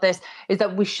say about this is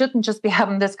that we shouldn't just be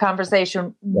having this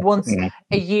conversation once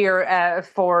a year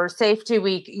for Safety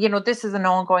Week. You know, this is an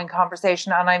ongoing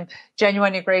conversation, and I'm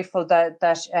genuinely grateful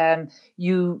that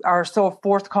you are so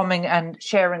forthcoming and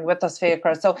sharing with us,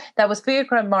 Fiachra. So that was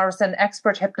Fiachra Morrison,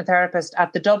 expert hypnotherapist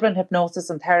at the Dublin Hypnosis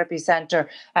and Therapy Centre.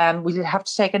 We'll have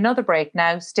to take another break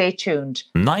now. Stay tuned.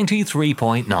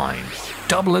 93.9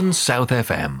 Dublin South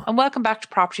FM. And welcome back to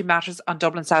Property Matters on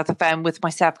Dublin South FM with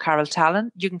myself, Carol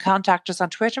Tallon. You can contact us on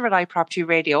Twitter at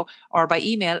iPropertyRadio or by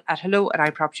email at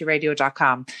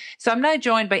hello@iPropertyRadio.com. So I'm now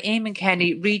joined by Eamon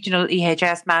Kenny, Regional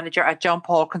EHS Manager at John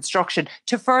Paul Construction,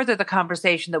 to further the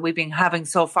conversation that we've been having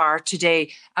so far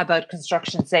today about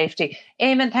construction safety.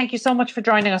 Eamon, thank you so much for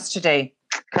joining us today.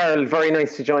 Carol, very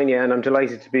nice to join you, and I'm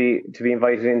delighted to be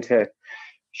invited in to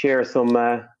share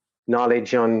some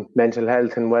knowledge on mental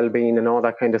health and well-being and all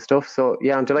that kind of stuff. So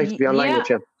yeah, I'm delighted to be online with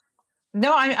you.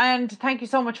 No, and thank you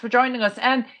so much for joining us.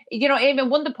 And, you know, Eamon,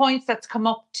 one of the points that's come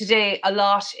up today a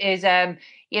lot is,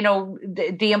 you know,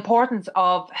 the importance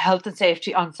of health and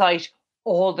safety on site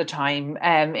all the time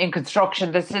in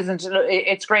construction.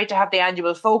 It's great to have the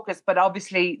annual focus, but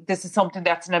obviously this is something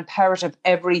that's an imperative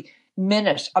every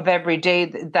minute of every day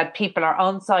that people are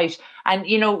on site. And,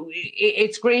 you know,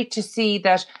 it's great to see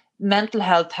that mental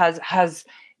health has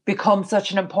become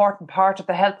such an important part of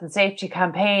the health and safety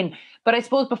campaign. But I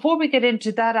suppose before we get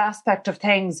into that aspect of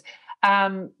things,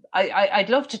 I'd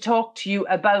love to talk to you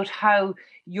about how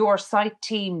your site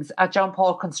teams at John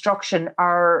Paul Construction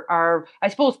are, I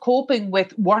suppose, coping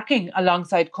with working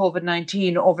alongside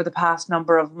COVID-19 over the past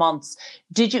number of months.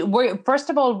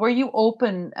 First of all, were you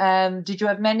open? Did you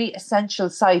have many essential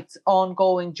sites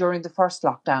ongoing during the first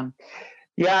lockdown?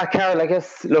 Yeah, Carol, I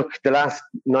guess, look, the last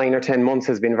 9 or 10 months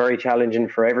has been very challenging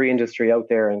for every industry out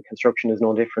there, and construction is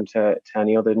no different to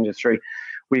any other industry.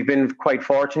 We've been quite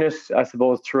fortunate, I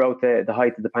suppose, throughout the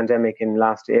height of the pandemic in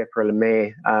last April and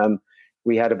May.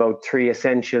 We had about 3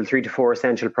 to 4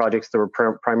 essential projects that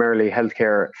were primarily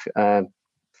healthcare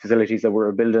facilities that we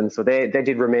were building. So they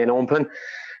did remain open.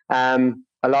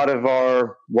 A lot of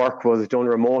our work was done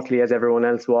remotely, as everyone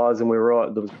else was, and there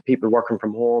was people working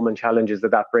from home and challenges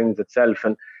that brings itself.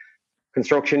 And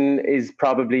construction is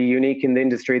probably unique in the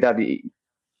industry that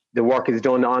the work is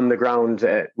done on the ground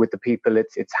with the people.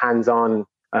 It's hands-on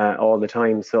all the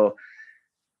time. So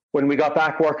when we got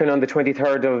back working on the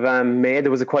 23rd of May,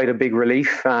 there was quite a big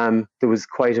relief. There was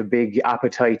quite a big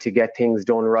appetite to get things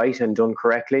done right and done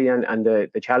correctly, and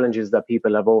the challenges that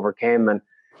people have overcome, and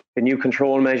the new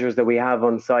control measures that we have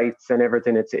on sites and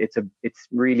everything. It's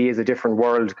really is a different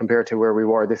world compared to where we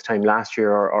were this time last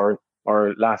year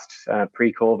or last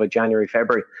pre-COVID, January,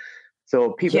 February.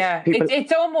 So people,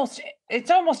 it's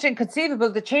almost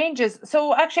inconceivable, the changes.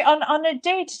 So actually, on a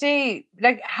day-to-day,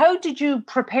 like, how did you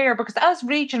prepare? Because as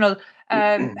regional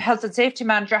health and safety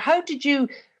manager, how did you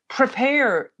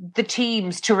prepare the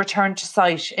teams to return to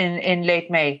site in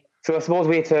late May? So I suppose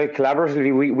we had to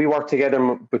collaboratively, we worked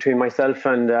together between myself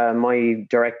and my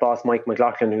direct boss, Mike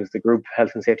McLaughlin, who's the group health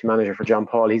and safety manager for John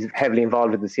Paul. He's heavily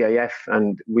involved with the CIF,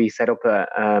 and we set up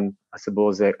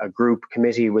a group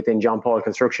committee within John Paul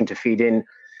Construction to feed in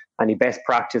any best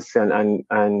practice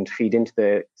and feed into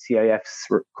the CIF's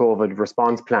COVID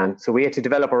response plan. So we had to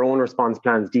develop our own response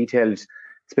plans detailed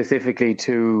specifically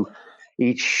to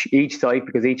each site,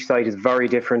 because each site is very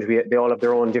different. They all have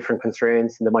their own different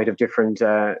constraints, and they might have different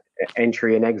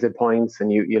entry and exit points,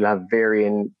 and you'll have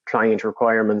varying client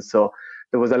requirements. So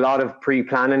there was a lot of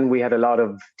pre-planning. We had a lot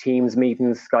of Teams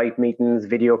meetings, Skype meetings,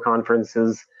 video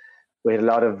conferences. We had a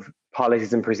lot of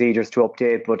policies and procedures to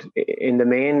update. But in the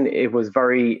main, it was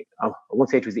very, I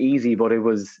won't say it was easy, but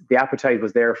the appetite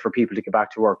was there for people to get back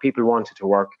to work. People wanted to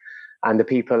work. And the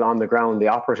people on the ground, the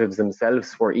operatives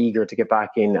themselves, were eager to get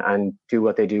back in and do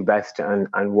what they do best and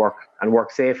work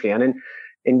safely. And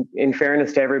in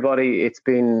fairness to everybody,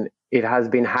 it has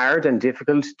been hard and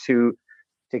difficult to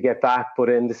get back, but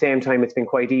in the same time, it's been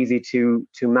quite easy to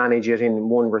manage it in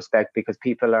one respect, because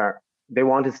people they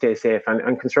want to stay safe,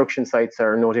 and construction sites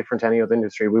are no different to any other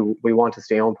industry. We want to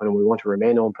stay open and we want to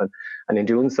remain open, and in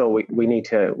doing so, we need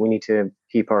to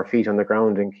keep our feet on the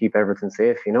ground and keep everything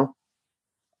safe, you know.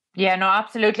 Yeah, no,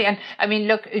 absolutely. And I mean,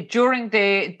 look, during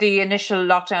the initial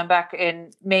lockdown back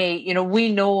in May, you know,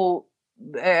 we know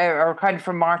or kind of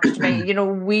from March to May,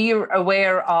 we're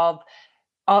aware of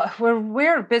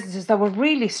businesses that were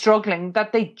really struggling,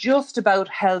 that they just about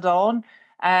held on.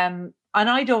 And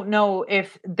I don't know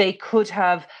if they could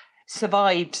have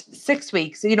survived 6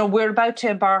 weeks. We're about to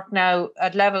embark now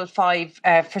at level 5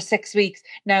 for 6 weeks.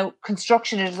 Now,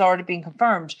 construction, it has already been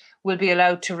confirmed, will be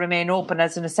allowed to remain open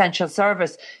as an essential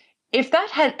service. If that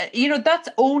had, that's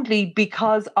only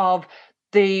because of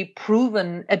the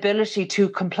proven ability to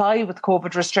comply with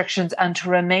COVID restrictions and to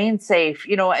remain safe.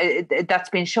 That's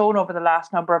been shown over the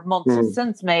last number of months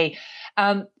since May.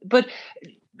 But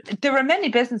there are many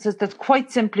businesses that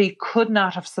quite simply could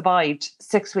not have survived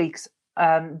 6 weeks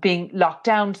being locked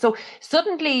down. So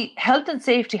suddenly health and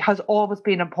safety has always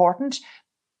been important,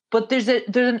 but there's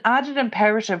an added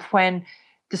imperative when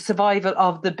the survival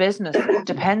of the business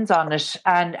depends on it,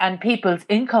 and people's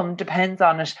income depends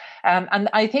on it. And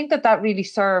I think that really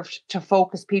served to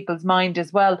focus people's mind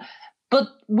as well. But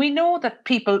we know that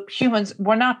humans,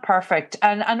 we're not perfect.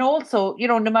 And also,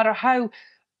 no matter how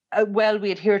well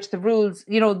we adhere to the rules,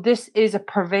 this is a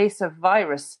pervasive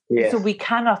virus. Yes. So we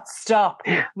cannot stop.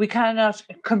 We cannot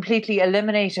completely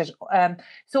eliminate it.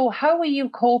 So how are you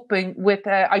coping with,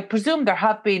 I presume there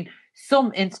have been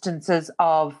some instances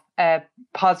of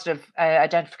positive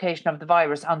identification of the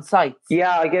virus on sites.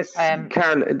 Yeah, I guess,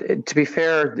 Carol, to be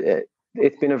fair,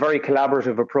 it's been a very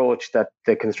collaborative approach that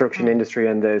the construction industry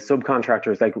and the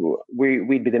subcontractors, like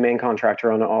we'd be the main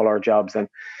contractor on all our jobs, and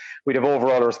we'd have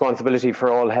overall responsibility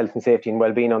for all health and safety and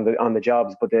well-being on the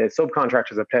jobs. But the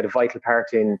subcontractors have played a vital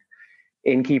part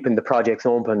in keeping the projects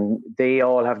open. They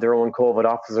all have their own COVID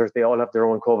officers. They all have their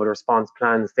own COVID response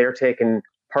plans. They're taking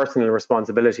personal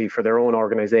responsibility for their own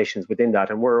organizations within that,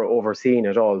 and we're overseeing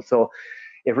it all. So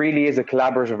it really is a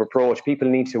collaborative approach. People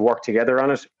need to work together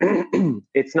on it.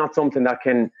 It's not something that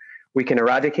we can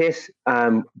eradicate,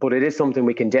 but it is something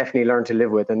we can definitely learn to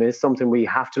live with, and it is something we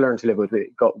have to learn to live with.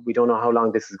 We don't know how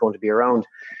long this is going to be around.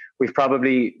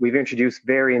 We've introduced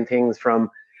varying things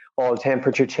from all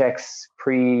temperature checks,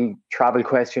 pre-travel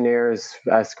questionnaires,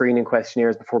 screening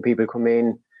questionnaires before people come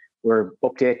in. We're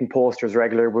updating posters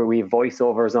regularly where we have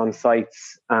voiceovers on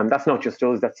sites. That's not just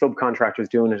us, that's subcontractors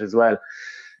doing it as well.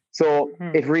 So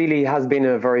it really has been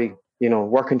a very,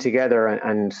 working together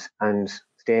and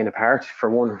staying apart, for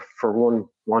one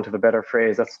want of a better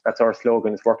phrase. That's our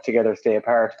slogan, is work together, stay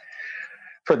apart,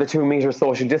 for the 2 meter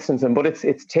social distancing. But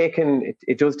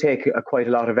it does take quite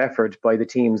a lot of effort by the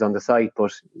teams on the site.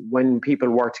 But when people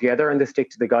work together and they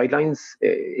stick to the guidelines,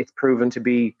 it's proven to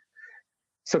be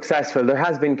successful. There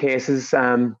has been cases,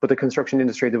 but the construction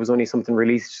industry, there was only something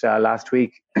released last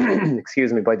week,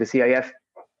 excuse me, by the CIF,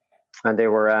 and they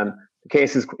were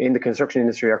cases in the construction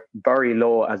industry are very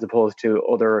low as opposed to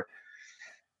other,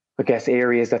 I guess,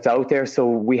 areas that's out there. So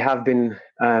we have been,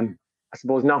 I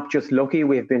suppose, not just lucky,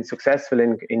 we have been successful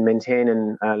in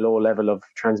maintaining a low level of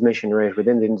transmission rate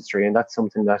within the industry, and that's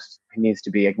something that needs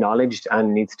to be acknowledged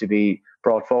and needs to be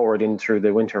brought forward in through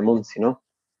the winter months,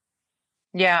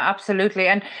 Yeah, absolutely.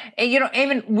 And,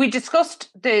 Eamon, we discussed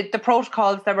the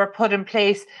protocols that were put in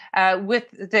place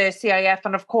with the CIF,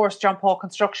 and of course, John Paul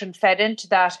Construction fed into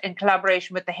that in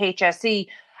collaboration with the HSE.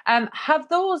 Have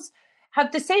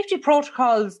the safety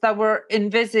protocols that were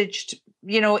envisaged,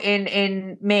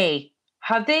 in May,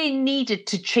 have they needed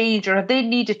to change, or have they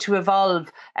needed to evolve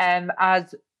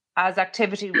as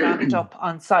activity ramped up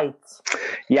on sites?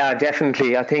 Yeah,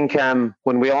 definitely. I think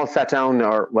when we all sat down,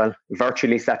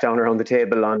 virtually sat down around the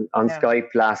table on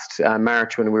Skype last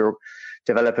March, when we were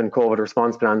developing COVID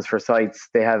response plans for sites,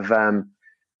 they have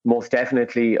most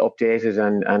definitely updated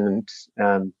and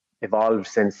evolved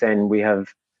since then. We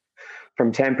have,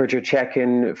 from temperature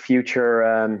checking,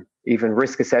 future even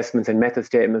risk assessments and method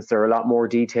statements, they're a lot more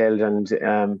detailed, and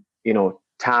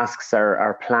tasks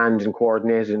are planned and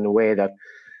coordinated in a way that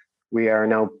we are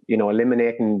now,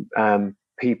 eliminating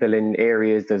people in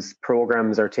areas. There's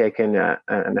programs are taking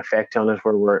an effect on it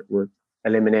where we're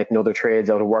eliminating other trades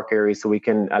out of work areas, so we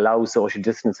can allow social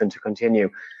distancing to continue,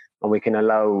 and we can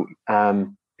allow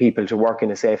people to work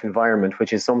in a safe environment,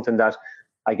 which is something that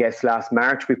I guess last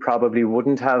March we probably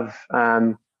wouldn't have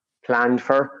planned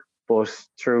for, but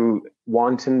through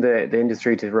wanting the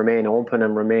industry to remain open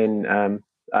and remain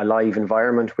a live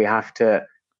environment, we have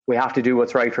to do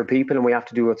what's right for people, and we have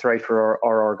to do what's right for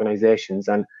our organizations.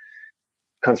 And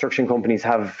construction companies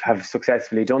have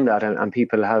successfully done that, and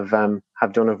people have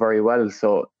done it very well.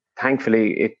 So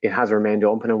thankfully it has remained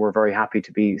open, and we're very happy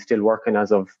to be still working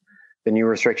as of the new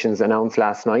restrictions announced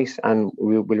last night, and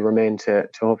we will remain to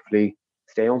hopefully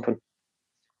stay open.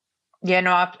 Yeah,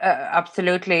 no,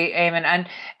 absolutely, Eamon.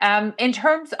 And in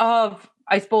terms of,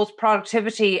 I suppose,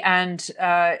 productivity and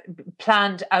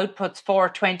planned outputs for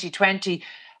 2020.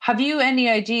 Have you any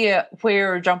idea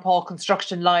where John Paul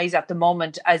Construction lies at the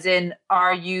moment? As in,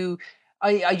 are you?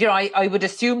 I would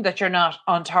assume that you're not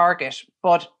on target,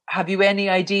 but have you any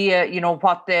idea,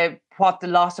 what the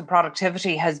loss of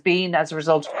productivity has been as a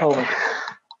result of COVID?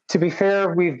 To be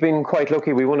fair, we've been quite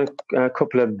lucky. We won a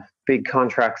couple of big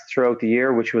contracts throughout the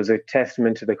year, which was a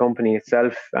testament to the company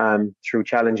itself, through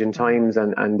challenging times,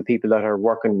 and the people that are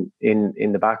working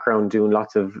in the background doing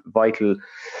lots of vital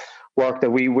work,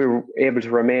 that we were able to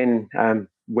remain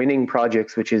winning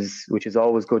projects, which is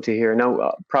always good to hear.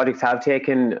 Now, projects have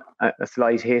taken a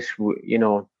slight hit.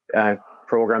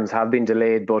 Programs have been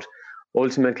delayed, but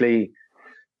ultimately,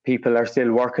 people are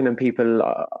still working, and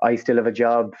I still have a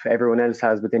job. Everyone else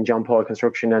has within John Paul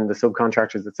Construction, and the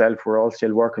subcontractors itself, we're all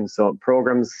still working. So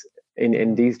programs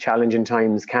in these challenging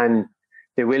times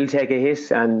they will take a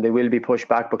hit and they will be pushed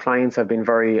back, but clients have been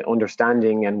very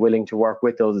understanding and willing to work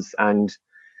with us. And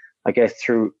I guess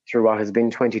through what has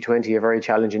been 2020, a very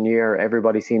challenging year,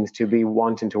 everybody seems to be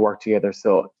wanting to work together.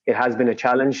 So it has been a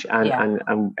challenge, and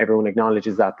everyone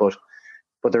acknowledges that,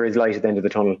 but there is light at the end of the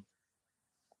tunnel.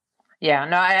 Yeah,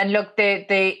 no, and look,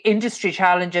 the industry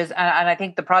challenges and I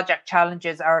think the project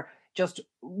challenges are just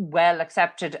well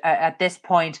accepted at this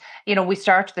point. We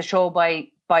started the show by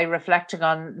reflecting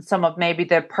on some of maybe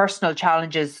the personal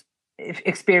challenges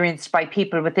experienced by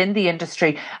people within the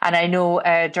industry. And I know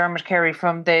Dermot Carey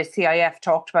from the CIF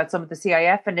talked about some of the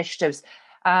CIF initiatives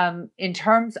in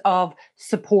terms of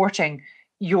supporting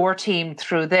your team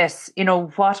through this.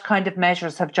 What kind of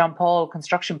measures have John Paul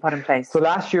Construction put in place? So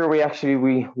last year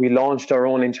we launched our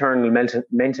own internal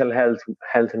mental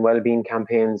health and wellbeing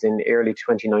campaigns in early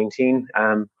 2019.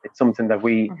 It's something that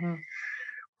we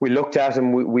looked at,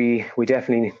 and we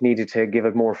definitely needed to give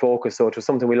it more focus. So it was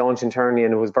something we launched internally,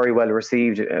 and it was very well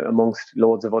received amongst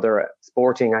loads of other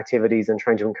sporting activities, and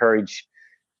trying to encourage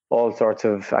all sorts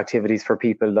of activities for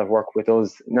people that work with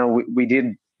us. Now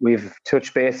we've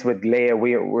touched base with Leia.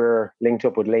 We're linked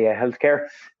up with Leia Healthcare.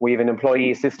 We have an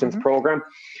employee assistance program,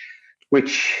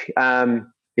 which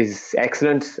is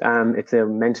excellent. It's a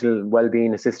mental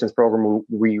wellbeing assistance program.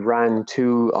 We ran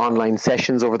 2 online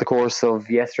sessions over the course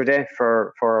of yesterday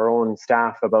for our own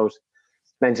staff about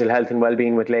mental health and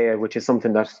wellbeing with Leia, which is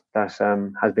something that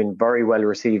has been very well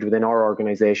received within our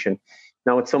organisation.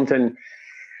 Now, it's something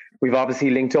we've obviously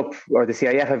linked up, or the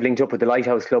CIF have linked up with the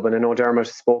Lighthouse Club, and I know Dermot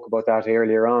spoke about that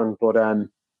earlier on, but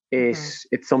it's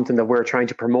something that we're trying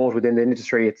to promote within the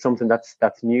industry. It's something that's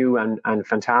new and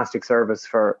fantastic service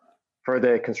for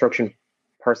the construction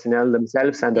personnel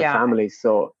themselves and their families.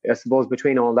 So I suppose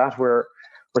between all that, we're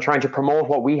trying to promote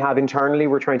what we have internally.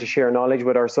 We're trying to share knowledge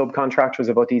with our subcontractors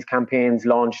about these campaigns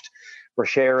launched. We're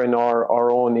sharing our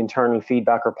own internal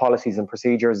feedback, our policies and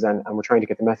procedures, and we're trying to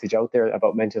get the message out there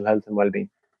about mental health and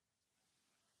wellbeing.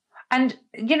 And,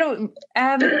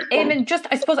 Eamon, just,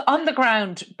 I suppose, on the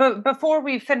ground, but before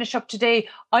we finish up today,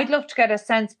 I'd love to get a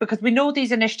sense, because we know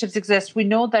these initiatives exist. We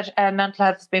know that mental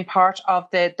health has been part of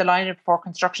the lineup for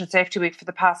Construction Safety Week for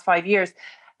the past 5 years.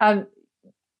 On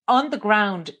the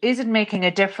ground, is it making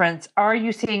a difference? Are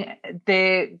you seeing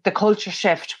the culture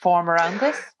shift form around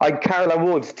this? Carol, I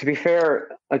would. To be fair,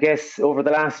 I guess over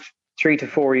the last 3 to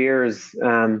 4 years,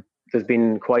 there's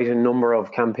been quite a number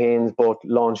of campaigns, both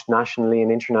launched nationally and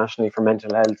internationally, for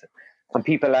mental health. And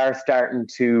people are starting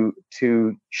to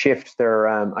shift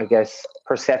their,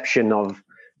 perception of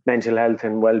mental health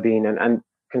and well-being. And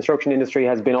construction industry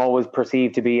has been always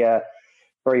perceived to be a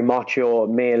very macho,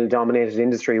 male-dominated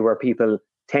industry where people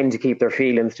tend to keep their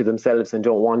feelings to themselves and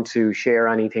don't want to share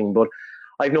anything. But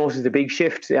I've noticed a big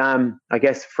shift,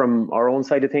 from our own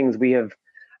side of things. We have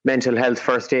mental health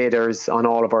first aiders on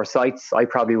all of our sites. I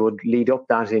probably would lead up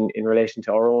that in relation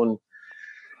to our own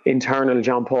internal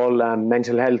John Paul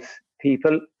mental health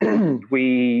people.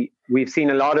 We've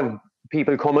seen a lot of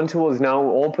people coming to us now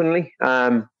openly.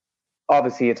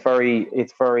 Obviously, it's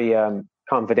very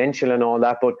confidential and all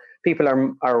that, but people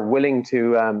are willing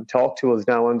to talk to us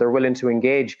now, and they're willing to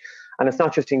engage. And it's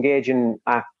not just engaging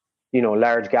at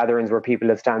large gatherings where people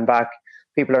will stand back.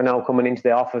 People are now coming into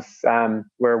the office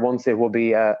where once it would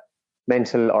be a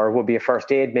mental or would be a first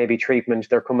aid, maybe treatment.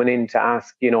 They're coming in to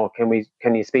ask,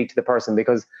 can you speak to the person?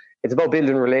 Because it's about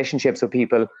building relationships with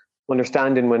people,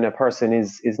 understanding when a person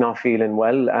is not feeling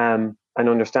well, and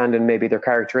understanding maybe their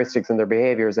characteristics and their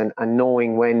behaviours, and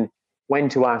knowing when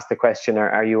to ask the question,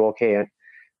 are you okay? And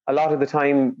a lot of the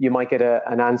time you might get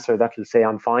an answer that will say,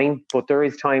 I'm fine. But there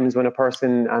is times when a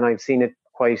person, and I've seen it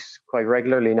quite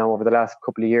regularly now over the last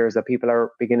couple of years, that people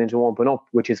are beginning to open up,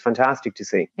 which is fantastic to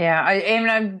see. Yeah,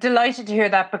 I'm delighted to hear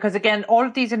that, because again, all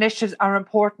of these initiatives are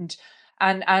important.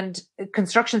 And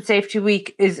Construction Safety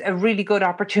Week is a really good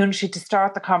opportunity to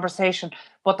start the conversation,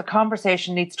 but the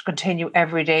conversation needs to continue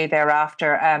every day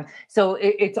thereafter. So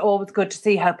it's always good to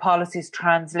see how policies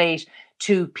translate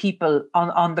to people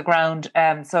on the ground.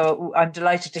 So I'm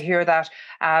delighted to hear that.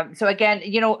 So again,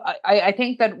 I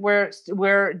think that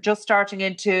we're just starting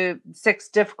into 6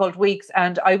 difficult weeks,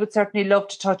 and I would certainly love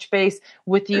to touch base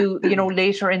with you,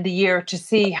 later in the year to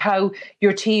see how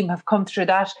your team have come through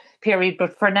that period.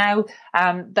 But for now,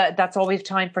 that's all we have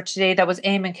time for today. That was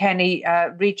Eamon Kenny,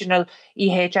 Regional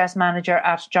EHS Manager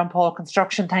at John Paul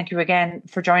Construction. Thank you again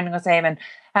for joining us, Eamon.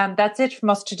 That's it from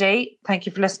us today. Thank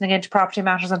you for listening in to Property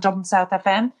Matters on Dublin South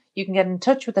FM. You can get in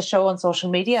touch with the show on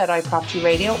social media at iProperty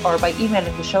Radio or by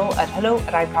emailing the show at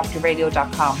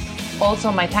hello@ipropertyradio.com.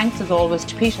 Also, my thanks as always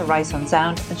to Peter Rice on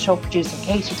sound and show producer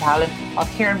Katie Talon of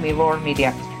Kieran Roar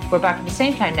Media. We're back at the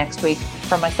same time next week.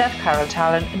 For myself, Carol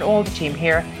Talon, and all the team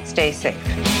here, stay safe.